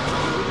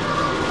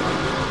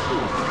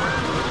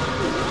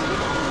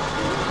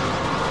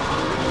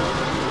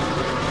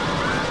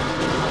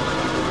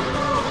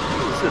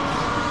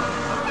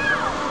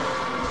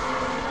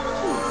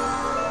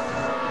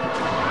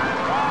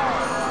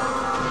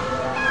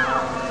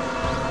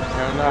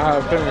 I don't know how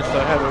to finish, so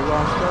I had the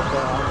wrong stuff,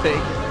 but I'll take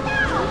it.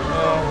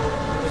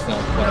 Just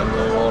not playing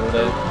very well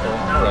today, so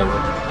whatever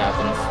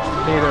happens.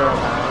 Neither am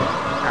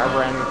I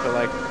ran into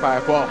like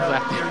 5 walls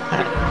after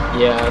that.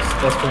 Yeah,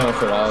 that's pretty much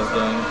what I was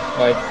doing.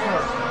 Like,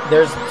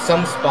 there's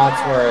some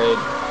spots where I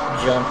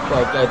jump,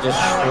 like, I just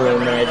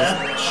shroom and I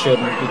just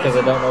shouldn't because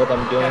I don't know what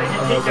I'm doing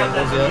on those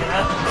angles yet.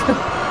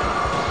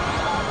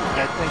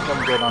 I think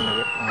I'm good on the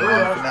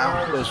line for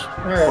now. This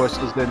course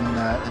has been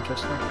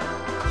interesting.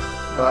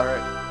 But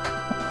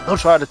I'll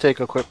try to take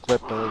a quick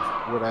clip of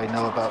what I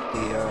know about the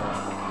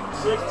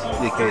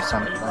DK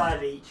Summit.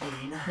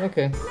 18.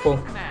 Okay, cool.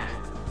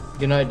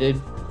 Good night,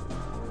 dude.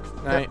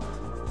 Night.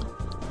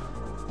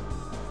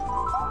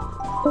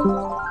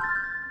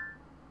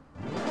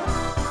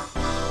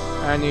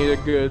 I need a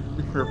good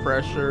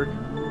refresher.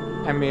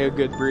 I mean a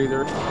good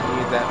breather. I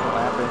need that for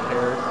lap in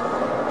Paris.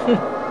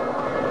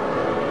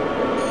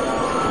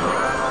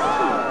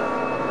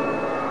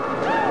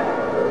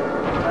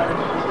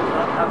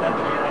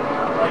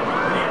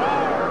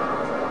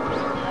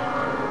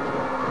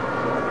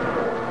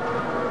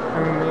 I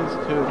mean, these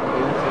two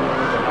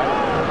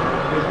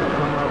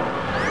come up.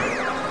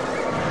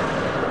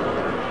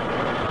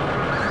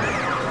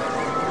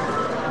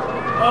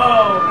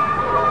 Oh,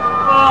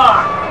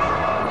 fuck!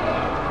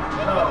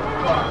 Oh,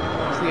 fuck.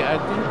 See, I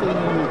think they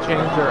need to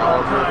change their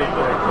algorithm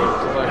for coach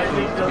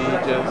selections to be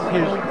just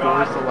here's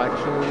 4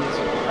 selections,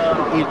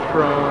 each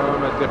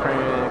from a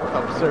different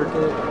cup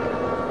circuit.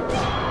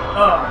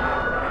 Oh.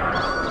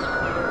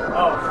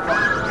 Oh, fuck.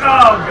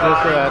 Oh, God.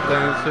 Just so that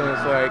then as soon as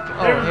like,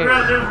 oh hey,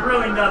 There's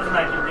really nothing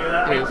I can do.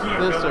 here's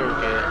this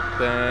circuit,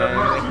 then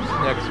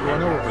next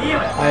one over.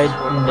 I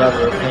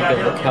never think of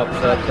the cups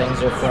that things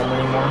are from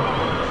anymore.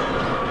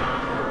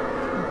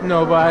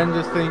 No, but I'm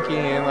just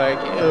thinking like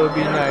it would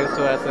be nice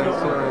so that then as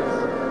soon as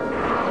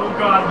Oh,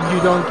 God. you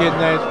don't get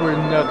nice where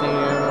nothing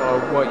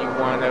of what you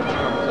want ever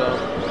comes up.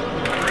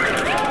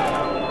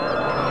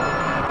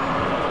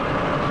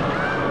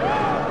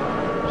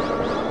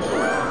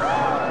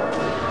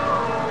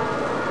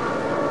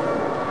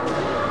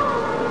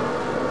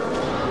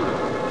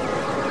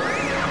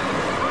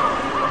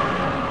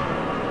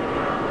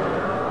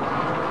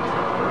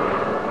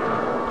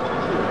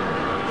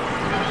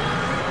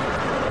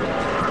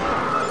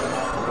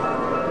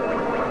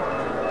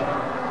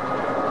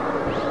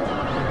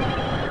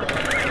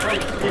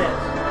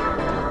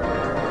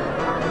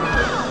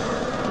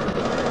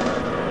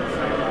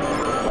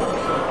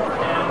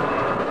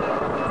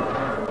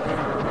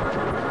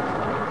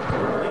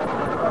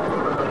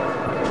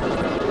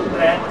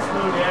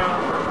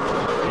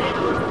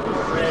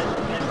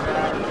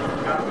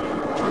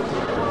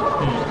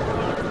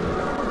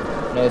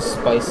 No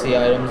spicy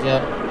items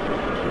yet.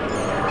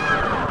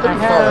 I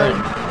had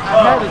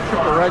a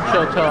triple red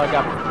shell till I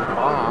got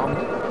bombed.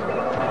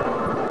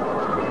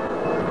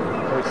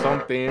 Or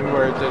something,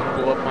 where it just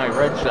blew up my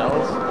red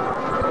shells.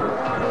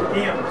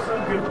 Damn, so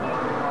good.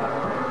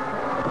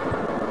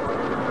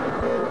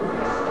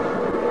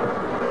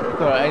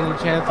 So any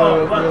chance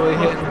of really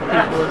hitting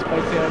people with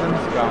spicy items?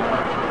 Gone.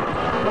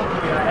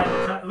 Hopefully I had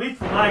at least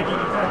for my game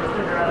time to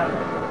figure out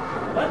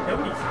what?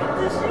 Nobody's hit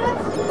this yet?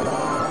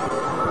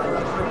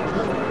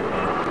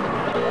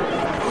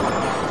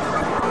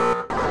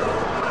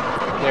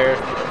 There,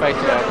 spicy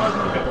items.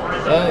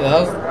 Yeah, that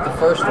was the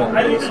first one. I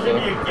think there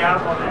should be a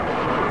gap on that.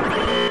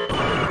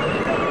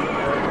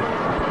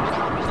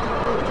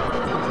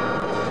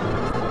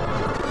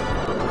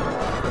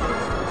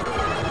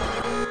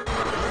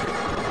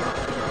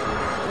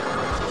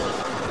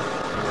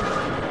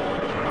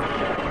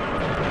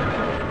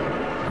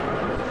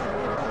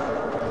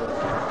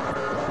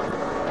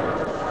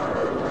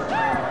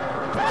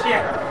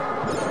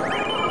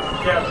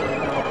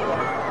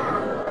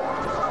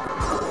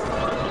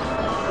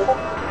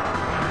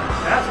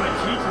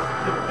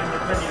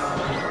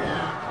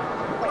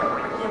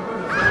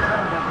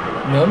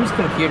 Gnome's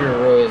computer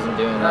really isn't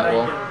doing that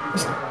well.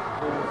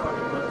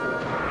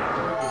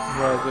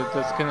 Was it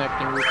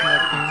disconnecting,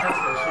 reconnecting?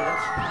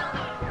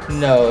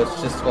 No,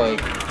 it's just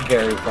like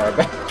very far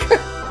back.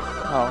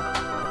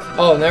 Oh.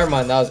 Oh, never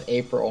mind, that was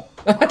April.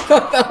 I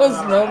thought that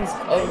was Gnome's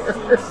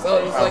cover, so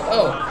I was like,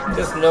 oh,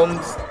 just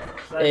Gnome's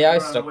AI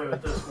stuff.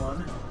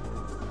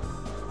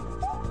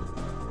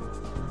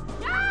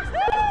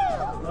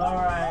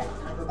 Alright,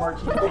 time for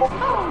marching.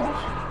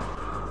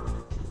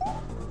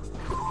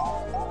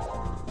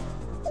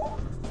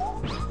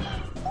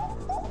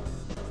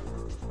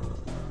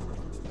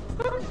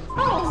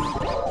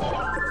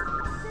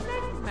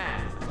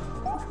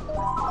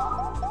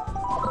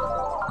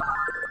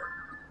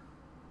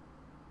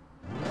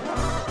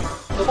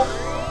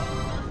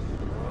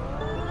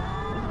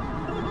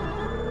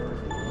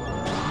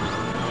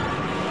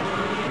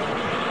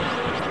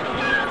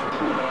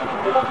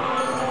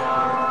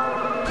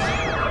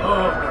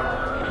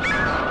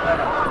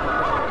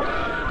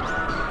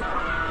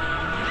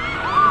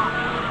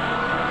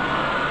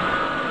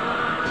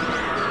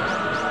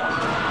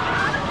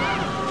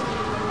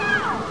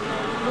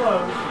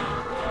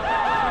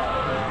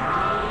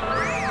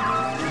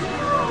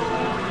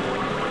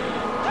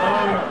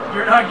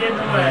 You're not getting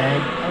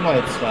away. I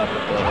might stop it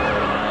there.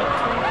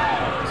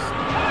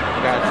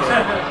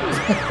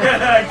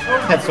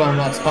 That's why I'm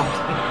not talking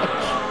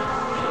much.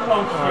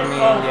 Oh, shit. I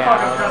mean, Oh, yeah. fuck,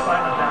 I'm trapped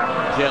behind the back.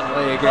 Jet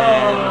lag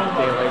and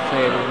daylight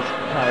savings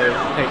probably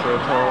take their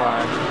toll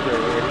on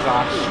your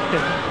exhaustion.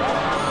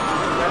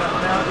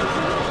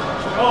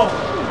 Oh!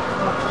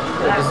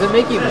 Does it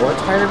make you more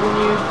tired when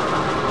you...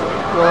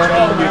 Well,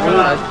 I mean,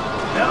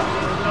 No.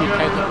 you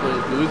technically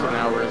lose an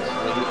hour's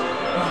sleep.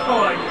 Oh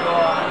my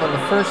god. On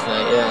the first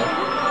night, yeah.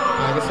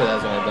 I guess it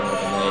has only been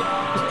like a night.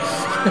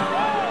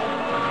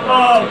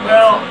 Oh,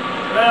 well,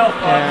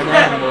 fuck. And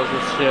animals,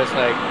 it's just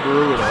like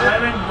brutal. I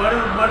mean,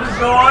 what is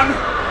going on?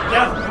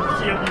 Definitely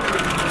can't be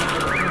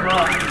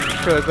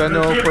Because I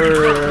know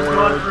for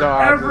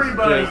dogs, it's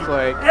just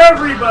like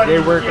everybody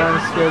they work on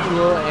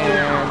schedule,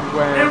 and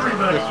when it's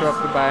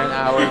disrupted by an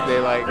hour,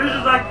 they like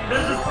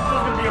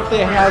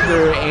they have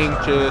their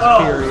anxious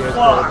periods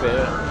for a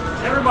bit.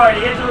 Everybody,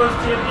 Angelo's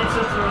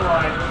championships are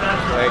alive.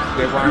 That's like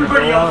they want to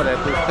go out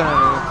at this time,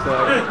 and it's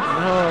like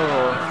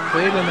no,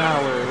 wait an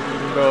hour,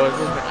 even though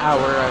it's an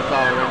hour that's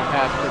already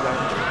passed for them.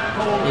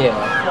 Yeah.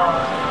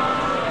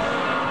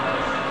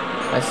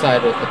 I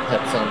side with the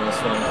pets on this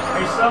one.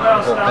 I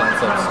somehow the whole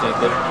concept's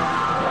stupid.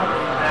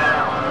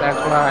 That's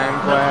why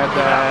I'm glad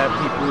that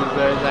people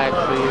is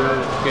actually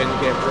gonna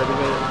get rid of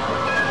it.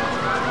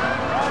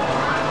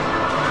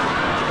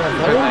 Yeah, I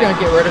thought we were gonna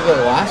get rid of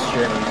it last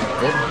year, and we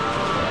didn't.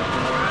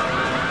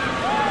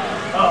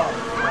 Oh.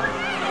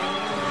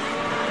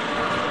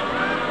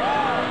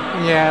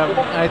 Yeah,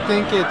 I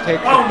think it takes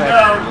Oh effect.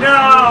 no, no!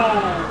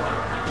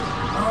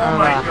 I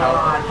don't know how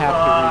I have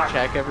to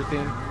recheck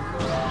everything.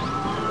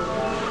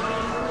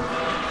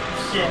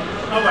 Shit.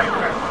 Oh my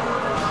crap.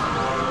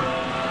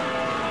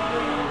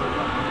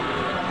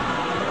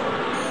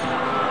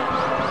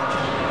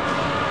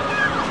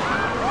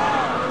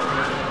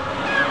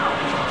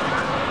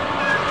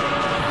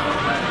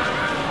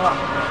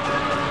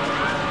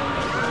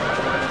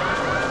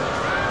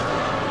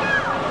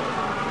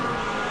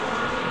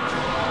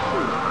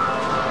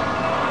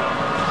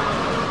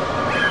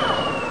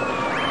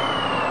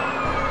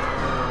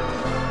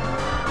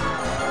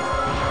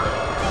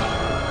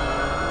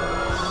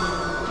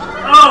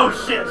 Oh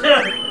shit!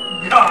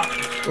 God!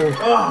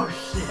 Oh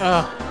shit!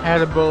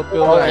 Had a bullet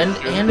bill. Oh,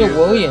 and a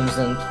Williams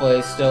in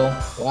play still.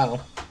 Wow.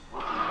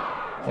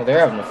 Well, they're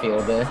having a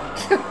field day.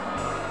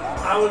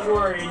 I was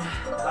worried.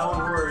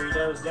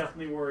 I was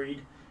definitely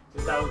worried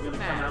that that was gonna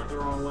come out the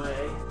wrong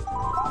way.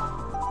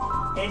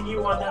 And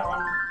you won that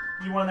one.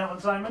 You won that one,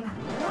 Simon.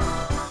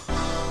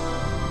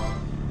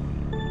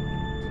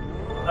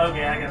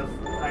 Okay, I gotta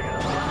fix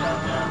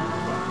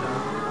that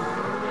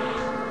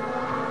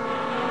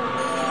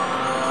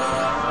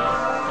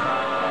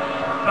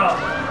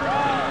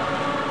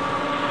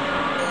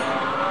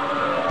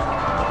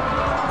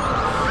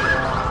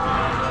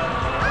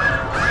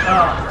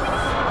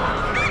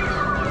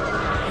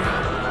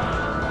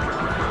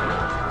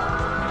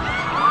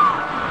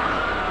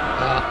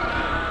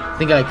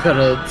think I could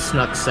have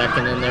snuck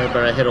second in there,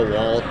 but I hit a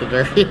wall at the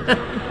very end.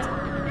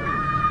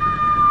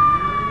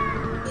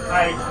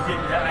 I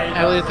didn't.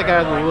 At least I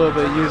got a little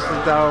bit used to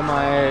down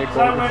my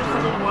So I golden went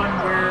for the tree. one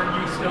where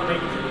you still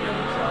make it to the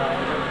other side.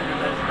 I figured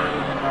that's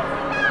better than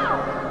nothing.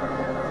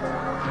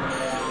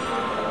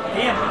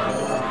 Damn,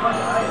 that's a fun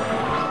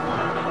item.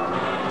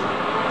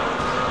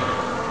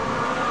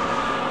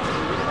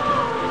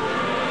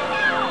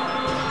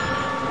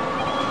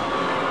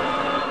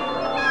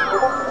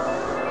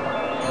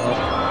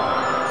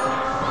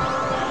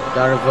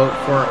 Gotta vote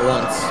for it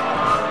once.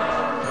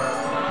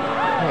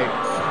 Hey,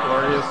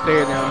 Glorious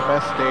Stadium,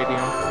 best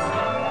stadium.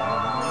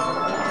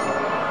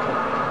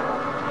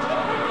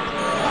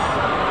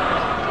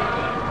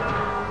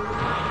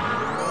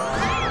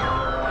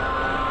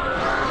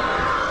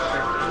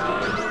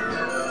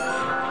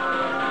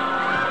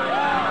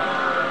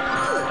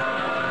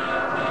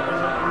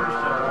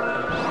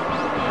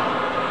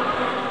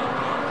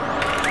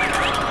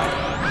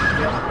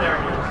 Yep, there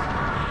it is.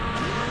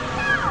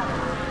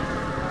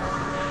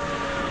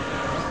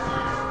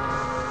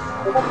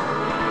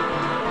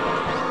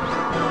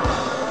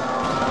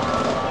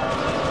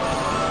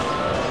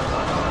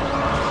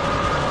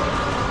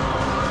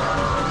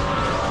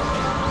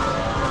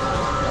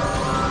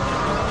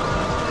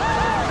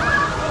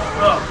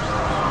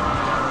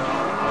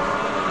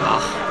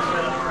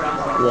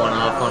 One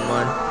off on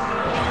mine.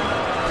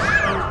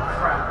 Oh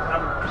crap!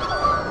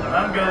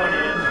 I'm going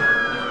in.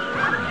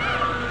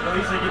 At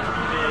least I get to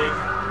be big.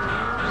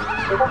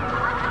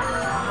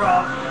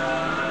 Rob.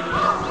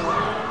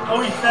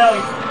 Oh, he fell.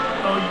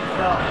 Oh, you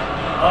fell.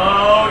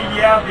 Oh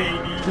yeah,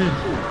 baby.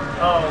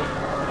 Oh,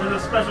 there's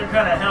a special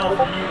kind of hell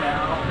for you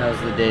now. How's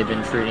the day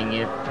been treating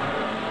you?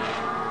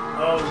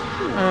 Oh.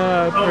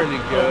 Pretty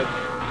good.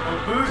 Oh,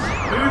 Boots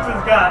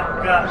has got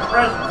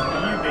presents for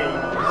you, baby.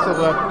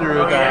 Select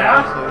through Oh,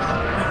 yeah? dialysis,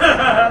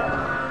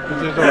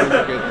 which is always a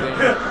good thing.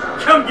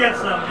 Come get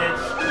some,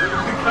 bitch.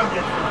 Come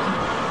get some.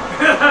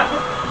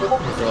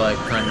 Is it like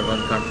kind of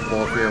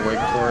uncomfortable if you're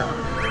awake for it?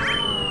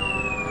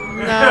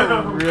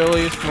 Not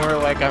really, it's more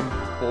like I'm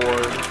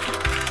bored.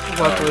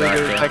 Luckily,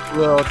 gotcha. there's like a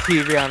little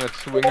TV on a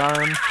swing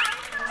arm,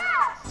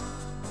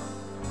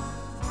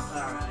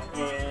 Alright,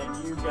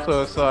 and you got so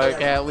it's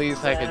like at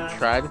least I could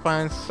try to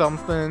find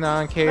something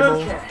on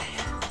cable. Okay.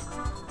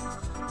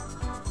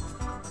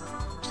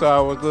 So I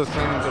was listening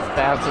to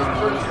Fast and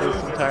Loose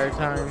this entire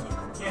time.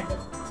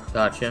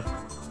 Gotcha.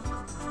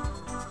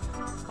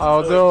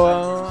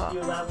 Although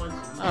Steal that one.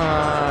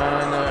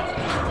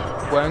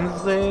 on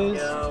Wednesdays,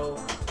 Go.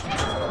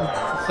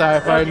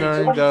 Sci-Fi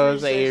Nerd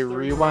does a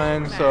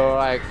rewind, so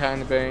I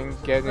kind of been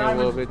getting a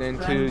little bit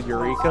into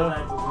Eureka.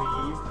 I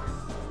believe.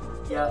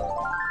 Yep.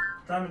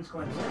 Simon's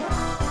Quincy.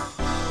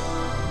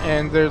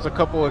 And there's a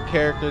couple of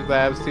characters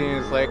that I've seen.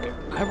 It's like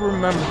I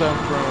remember them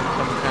from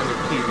some kind of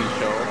TV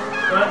show.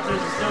 But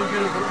there's still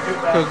good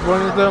Because back.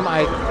 one of them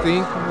I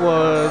think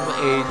was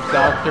a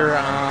doctor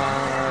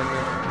on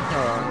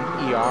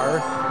ER.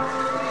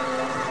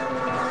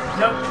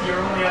 Nope, you're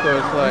only at So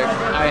it's like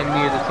I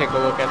need to take a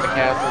look at the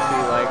cast to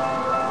see like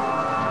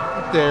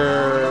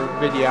their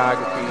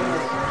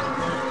videographies.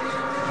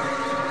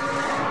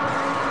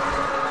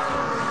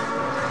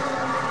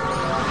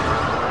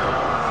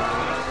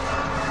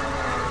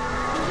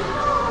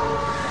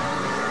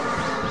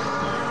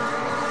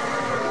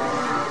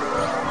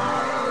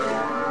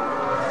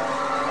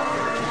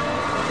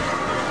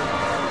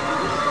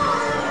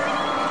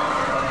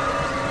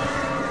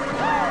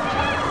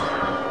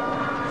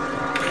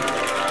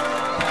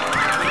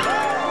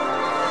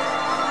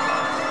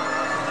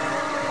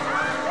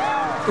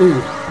 Ooh,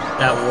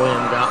 that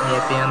William got me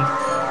at the end.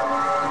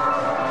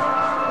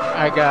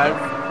 I got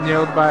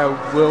nailed by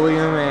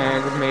William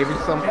and maybe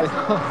something else.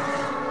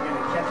 You're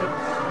gonna catch up.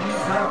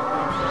 He's out.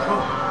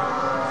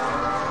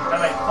 I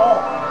like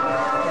fall.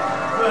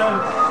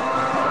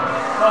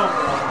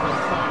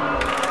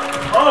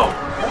 Oh!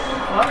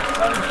 What?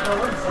 Someone's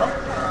throwing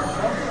something.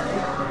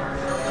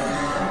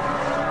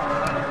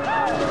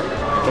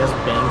 I guess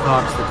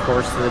Bangkok's the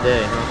course of the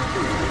day, huh?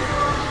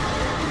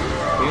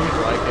 Seems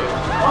like it.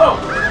 Oh!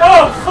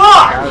 Oh,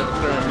 fuck!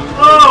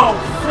 Oh,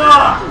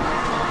 fuck!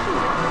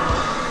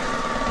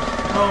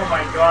 Oh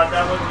my god,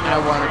 that was the I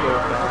want to go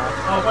back.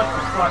 Oh, what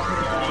the fuck is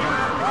the name?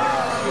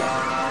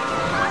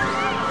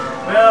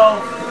 Well,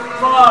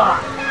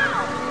 fuck!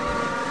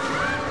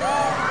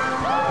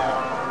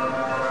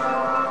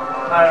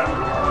 I don't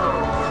know.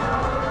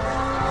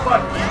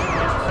 Fuck you,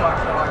 shock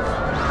dogs.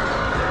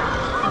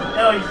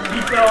 Hell, he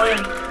fell in.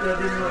 That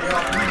didn't really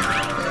help me.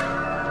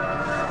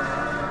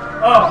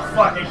 Oh,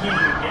 fuck, I can't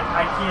even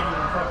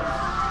fucking...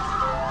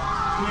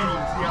 Can't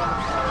even see on the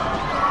side.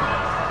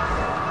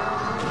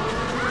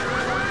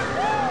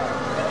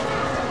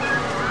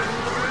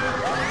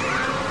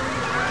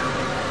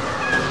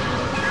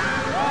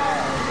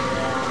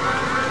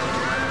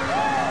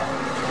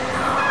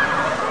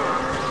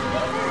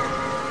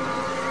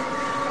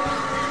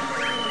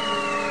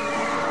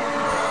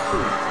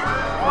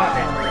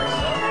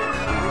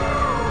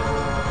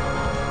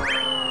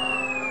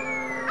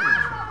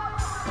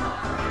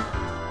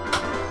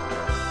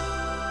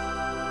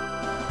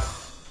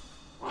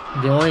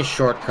 The only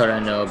shortcut I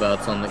know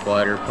about's on the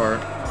glider part.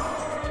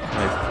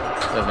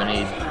 Like, of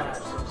any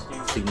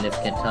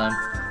significant time.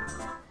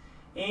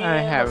 I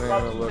haven't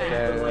even looked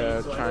at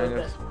it, trying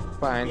to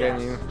find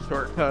any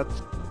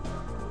shortcuts.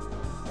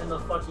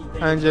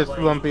 I'm just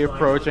lumpy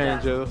approach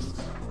and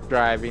just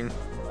driving.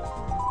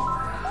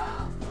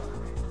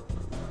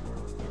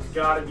 It's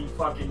gotta be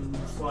fucking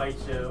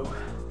slideshow.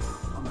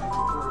 On my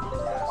recording,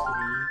 it has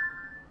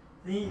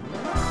to be.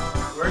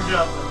 We're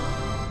jumping.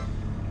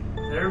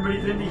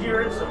 Everybody's in to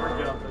hear it, so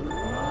we're jumping.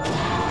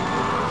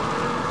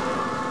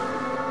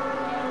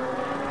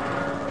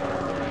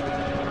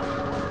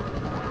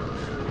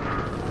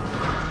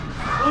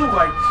 Ooh,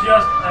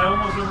 I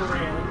almost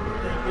overran it.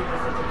 Thank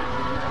goodness I took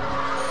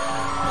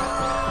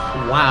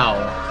it. Wow.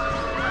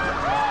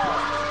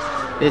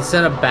 It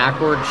sent a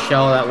backward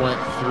shell that went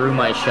through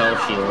my shell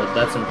shield.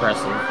 That's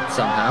impressive,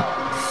 somehow.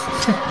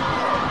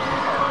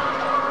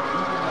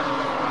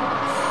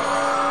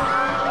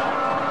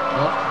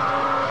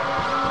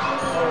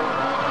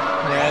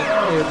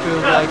 It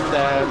feels like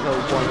that's a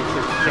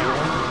 1-6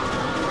 channel.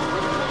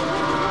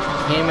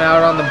 Came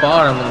out on the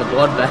bottom in the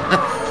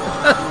bloodbath.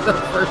 The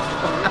first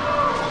one.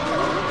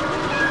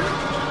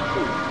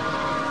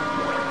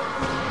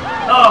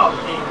 Oh,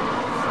 damn.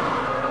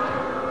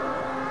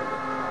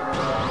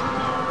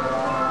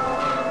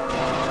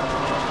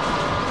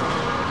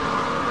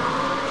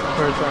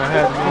 Person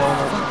ahead of me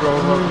almost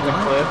drove over the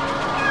cliff.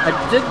 I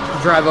did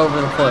drive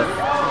over the cliff.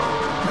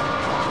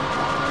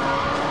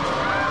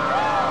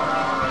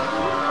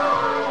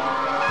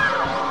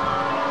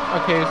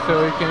 Okay,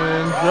 so you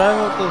can drive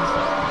up the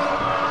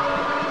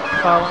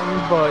fountain,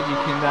 but you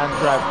cannot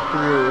drive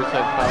through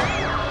said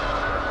fountain.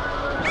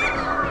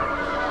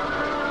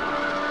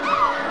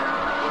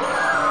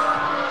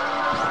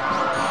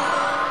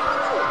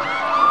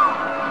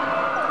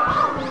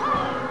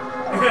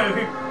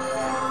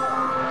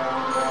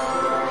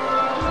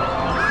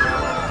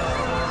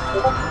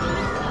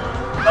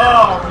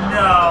 Oh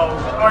no!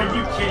 Are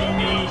you kidding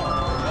me?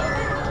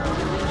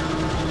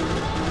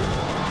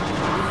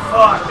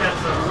 Fuck,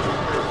 that's so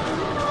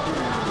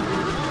stupid.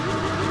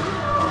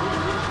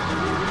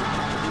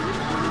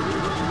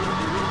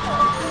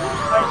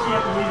 I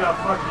can't believe how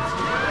fucking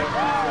stupid that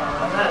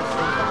is. That's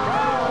so fucking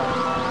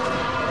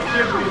I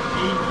can't believe it's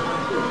me.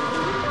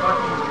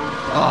 Fucking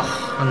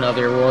Oh,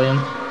 another William.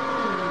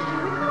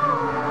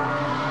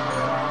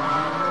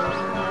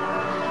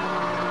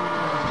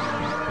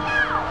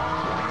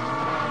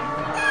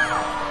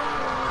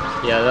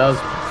 Yeah, that was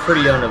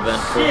pretty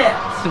uneventful. shit!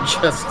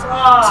 Just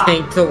Ah.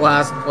 tank to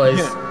last place,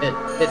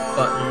 hit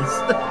buttons.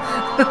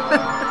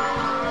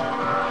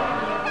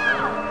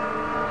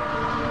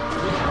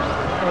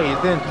 Hey, you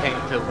didn't tank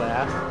to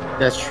last.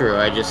 That's true,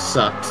 I just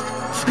sucked.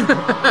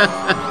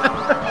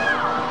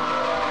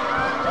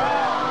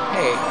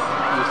 Hey,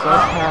 you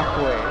sucked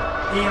halfway.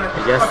 Damn it.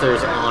 I guess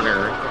there's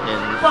honor in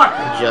Fuck.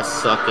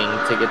 just sucking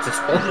to get to I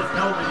 12. just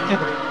held it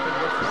anyway.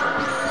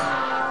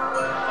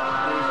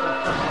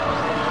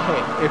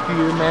 Hey, if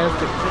you manage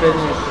to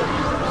finish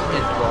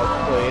in 12th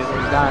place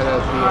and not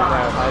as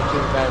DNF, I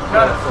think that's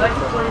Got a that's second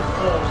also- place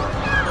pole.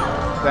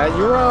 that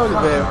you're out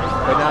of it,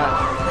 but not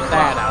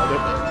that out of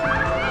it.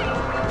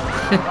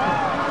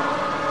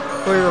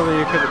 Clearly,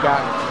 you could have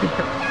gotten it.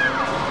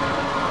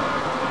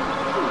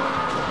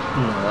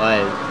 No,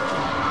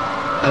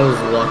 I was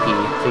lucky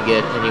to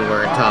get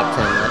anywhere in top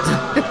 10 that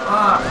time.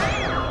 Ah.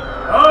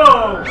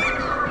 Oh!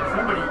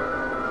 Somebody,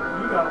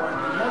 you got one at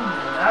the end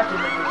there. That can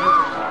make a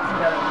difference. You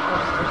got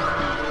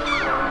a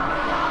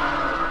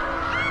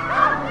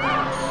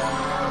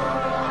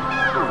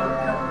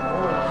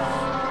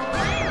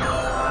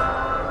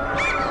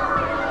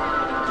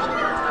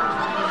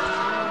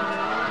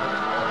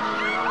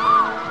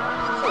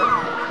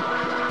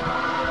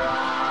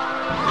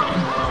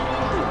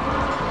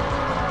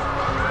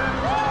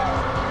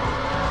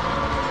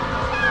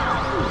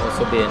This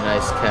will be a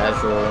nice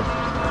casual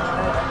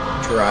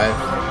drive.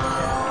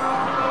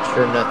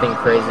 Sure, nothing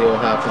crazy will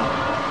happen.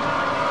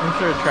 I'm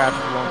sure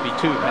traffic won't be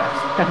too bad.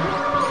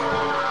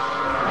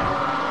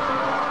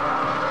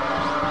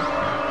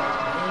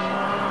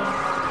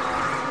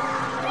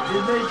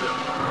 did make it.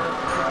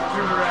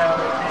 Turn around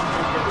and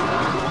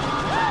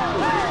get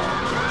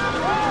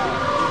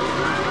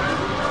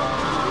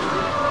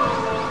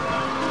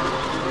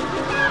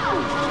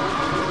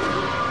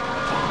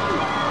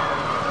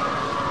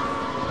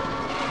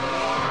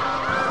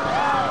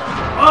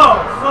Oh,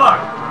 fuck!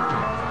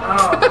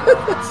 Oh.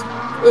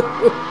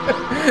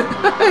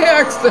 I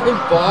accidentally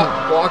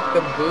blocked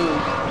the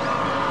booth.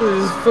 I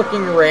just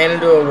fucking ran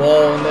into a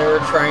wall and they were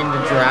trying to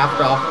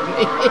draft off of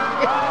me.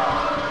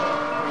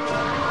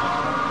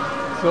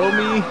 So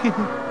me,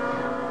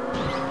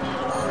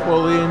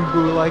 fully in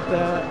boo like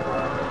that.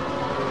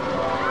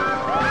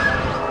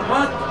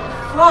 What the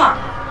fuck?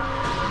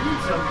 You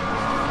so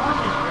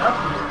fucking up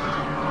here.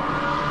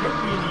 Hit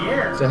me in the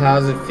air. So how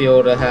does it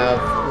feel to have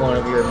one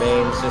of your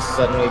mains just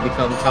suddenly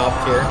become top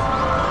tier?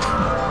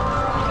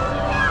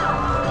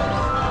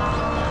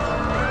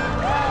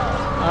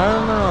 I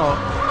don't know.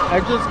 I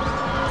just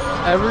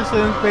Ever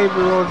since Baby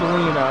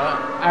Rosalina,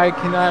 I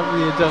cannot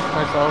readjust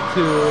myself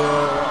to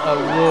a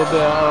little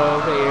bit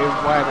of a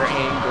wider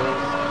angle.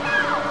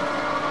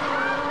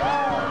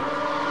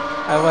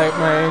 I like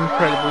my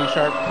incredibly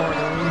sharp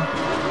cornering.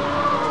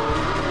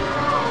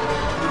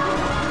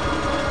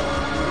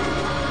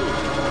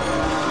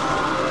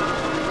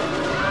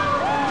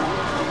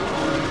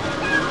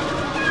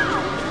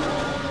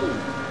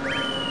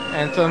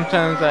 And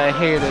sometimes I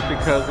hate it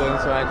because then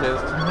so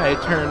I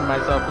turn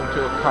myself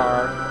into a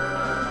car.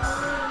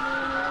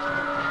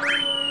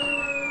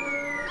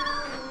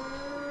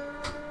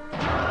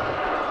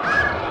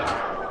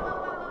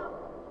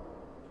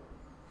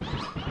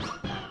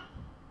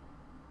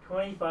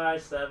 $25,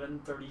 $7,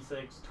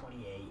 $36,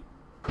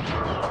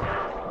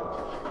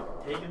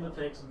 $28. Taking the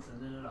pics and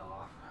sending it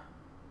off.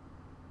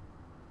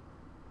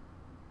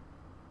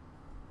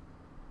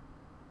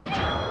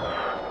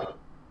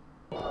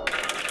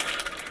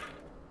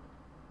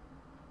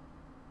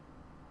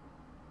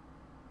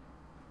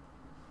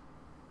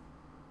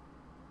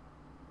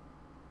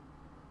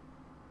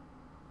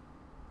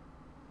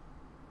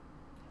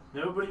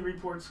 Nobody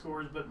reports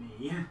scores but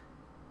me.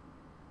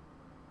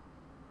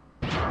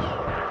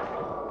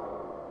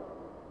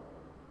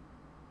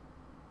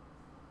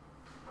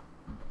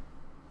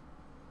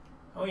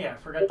 Oh yeah, I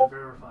forgot to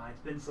verify. It's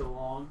been so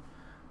long.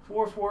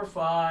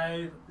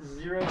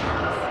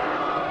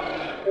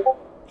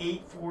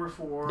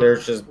 445-033-844.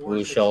 There's just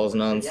blue shells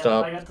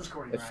nonstop. Yeah, I got the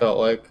scoring It right. felt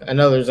like. I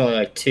know there's only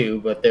like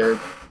 2, but they're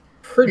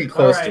pretty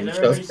close to each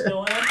other.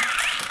 Still in?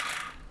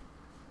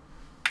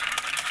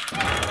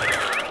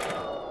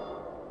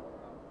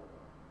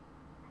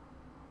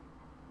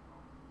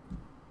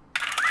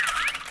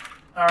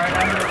 Alright,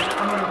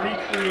 I'm gonna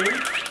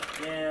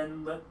recreate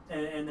and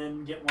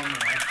then get one more.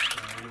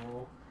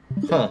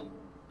 So Huh.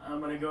 I'm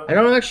gonna go. I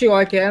don't actually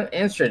like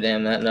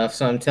Amsterdam that enough,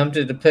 so I'm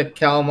tempted to pick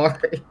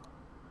calamari.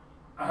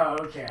 Oh,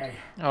 okay.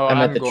 Oh, I'm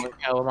at the going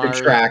calamari.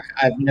 track.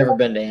 I've never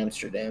been to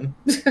Amsterdam.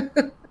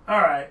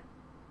 Alright.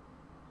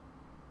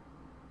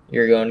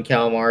 You're going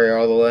calamari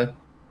all the way?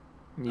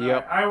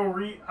 Yep. I will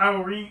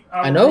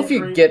I know if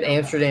you get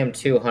Amsterdam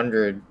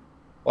 200,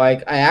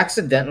 like I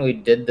accidentally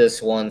did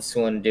this once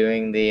when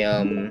doing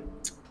the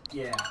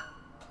yeah.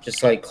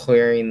 just like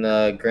clearing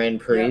the Grand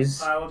Prix.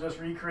 Yep, I will just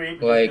recreate,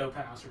 but like no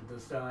password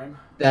this time.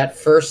 that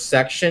first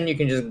section, you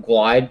can just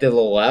glide to the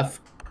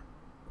left,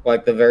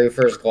 like the very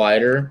first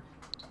glider,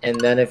 and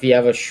then if you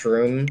have a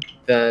shroom,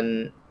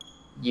 then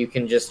you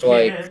can just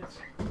like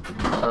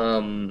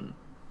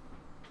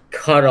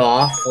cut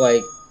off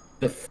like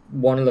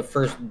one of the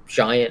first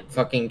giant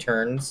fucking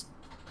turns,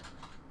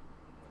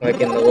 like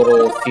in the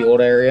little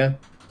field area.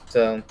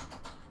 So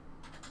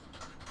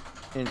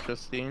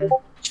interesting.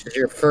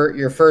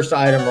 your first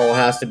item roll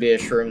has to be a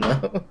shroom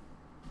though.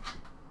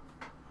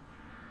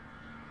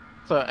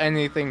 So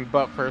anything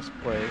but first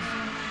place.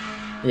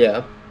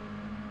 Yeah.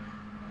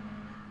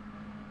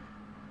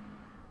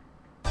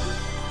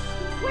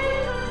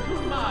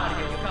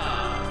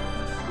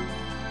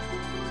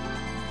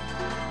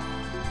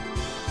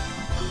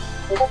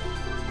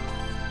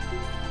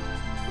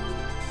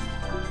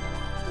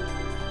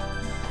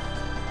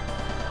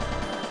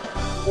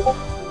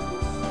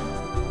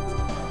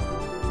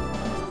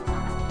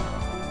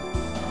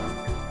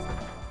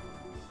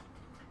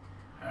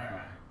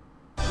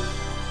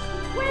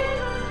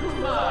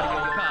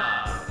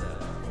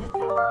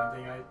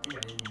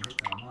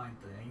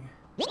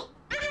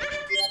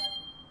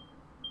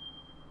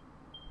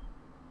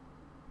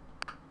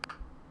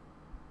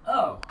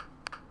 Oh.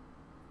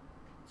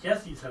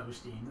 Jesse's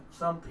hosting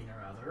something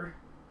or other.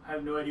 I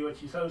have no idea what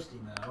she's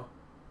hosting though.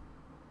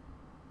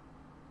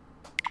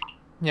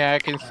 Yeah, I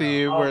can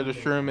see where the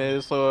shroom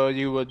is, so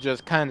you would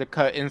just kind of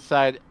cut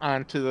inside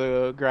onto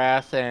the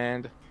grass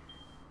and...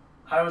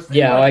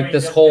 Yeah, like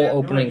this whole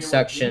opening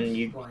section,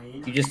 you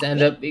just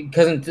end up,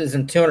 because it's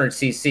in 200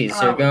 cc,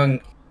 so you're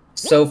going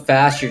so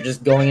fast, you're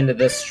just going into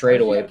this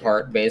straightaway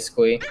part,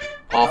 basically,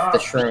 off the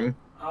shroom.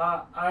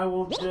 I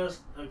will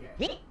just,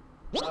 okay.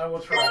 I will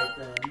try it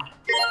then.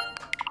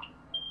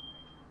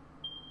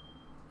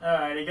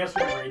 Alright, I guess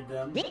we'll raid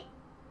them.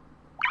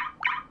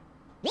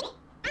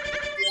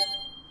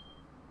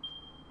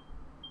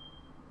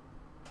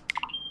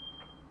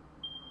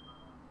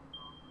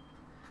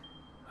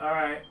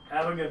 Alright,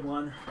 have a good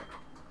one.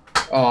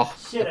 Oh,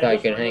 shit, I thought I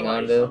could hang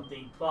on to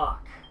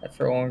Fuck. that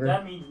for longer.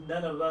 That means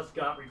none of us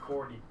got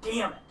recorded.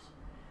 Damn it.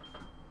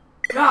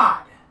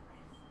 God.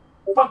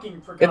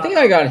 Fucking forgot. Good thing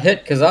I got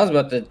hit, because I was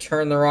about to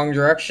turn the wrong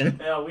direction.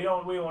 No, we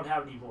won't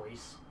have any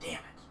voice. Damn it.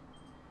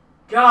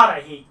 God, I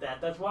hate that.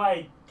 That's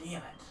why, damn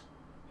it.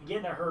 I get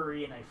in a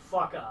hurry and I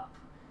fuck up.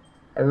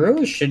 I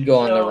really should go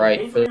on the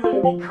right for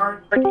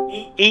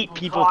eight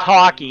people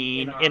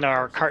talking in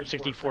our Kart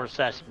 64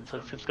 session,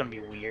 so it's gonna be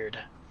weird.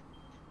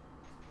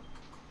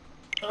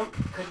 Oh,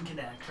 couldn't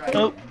connect. Try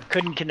again.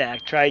 Couldn't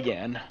connect. Try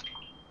again.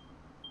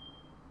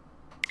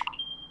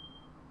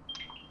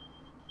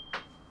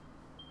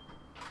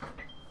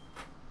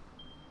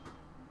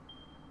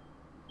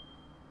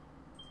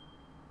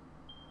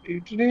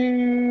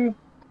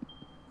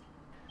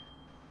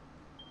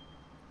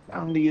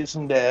 Time to get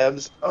some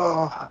dabs.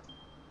 Oh.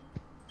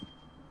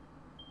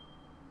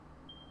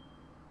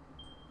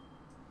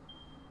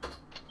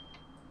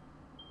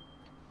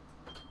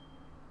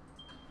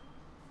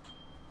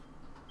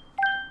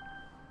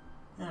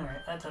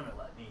 Alright, that time it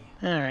let me.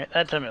 Alright,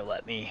 that time it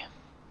let me.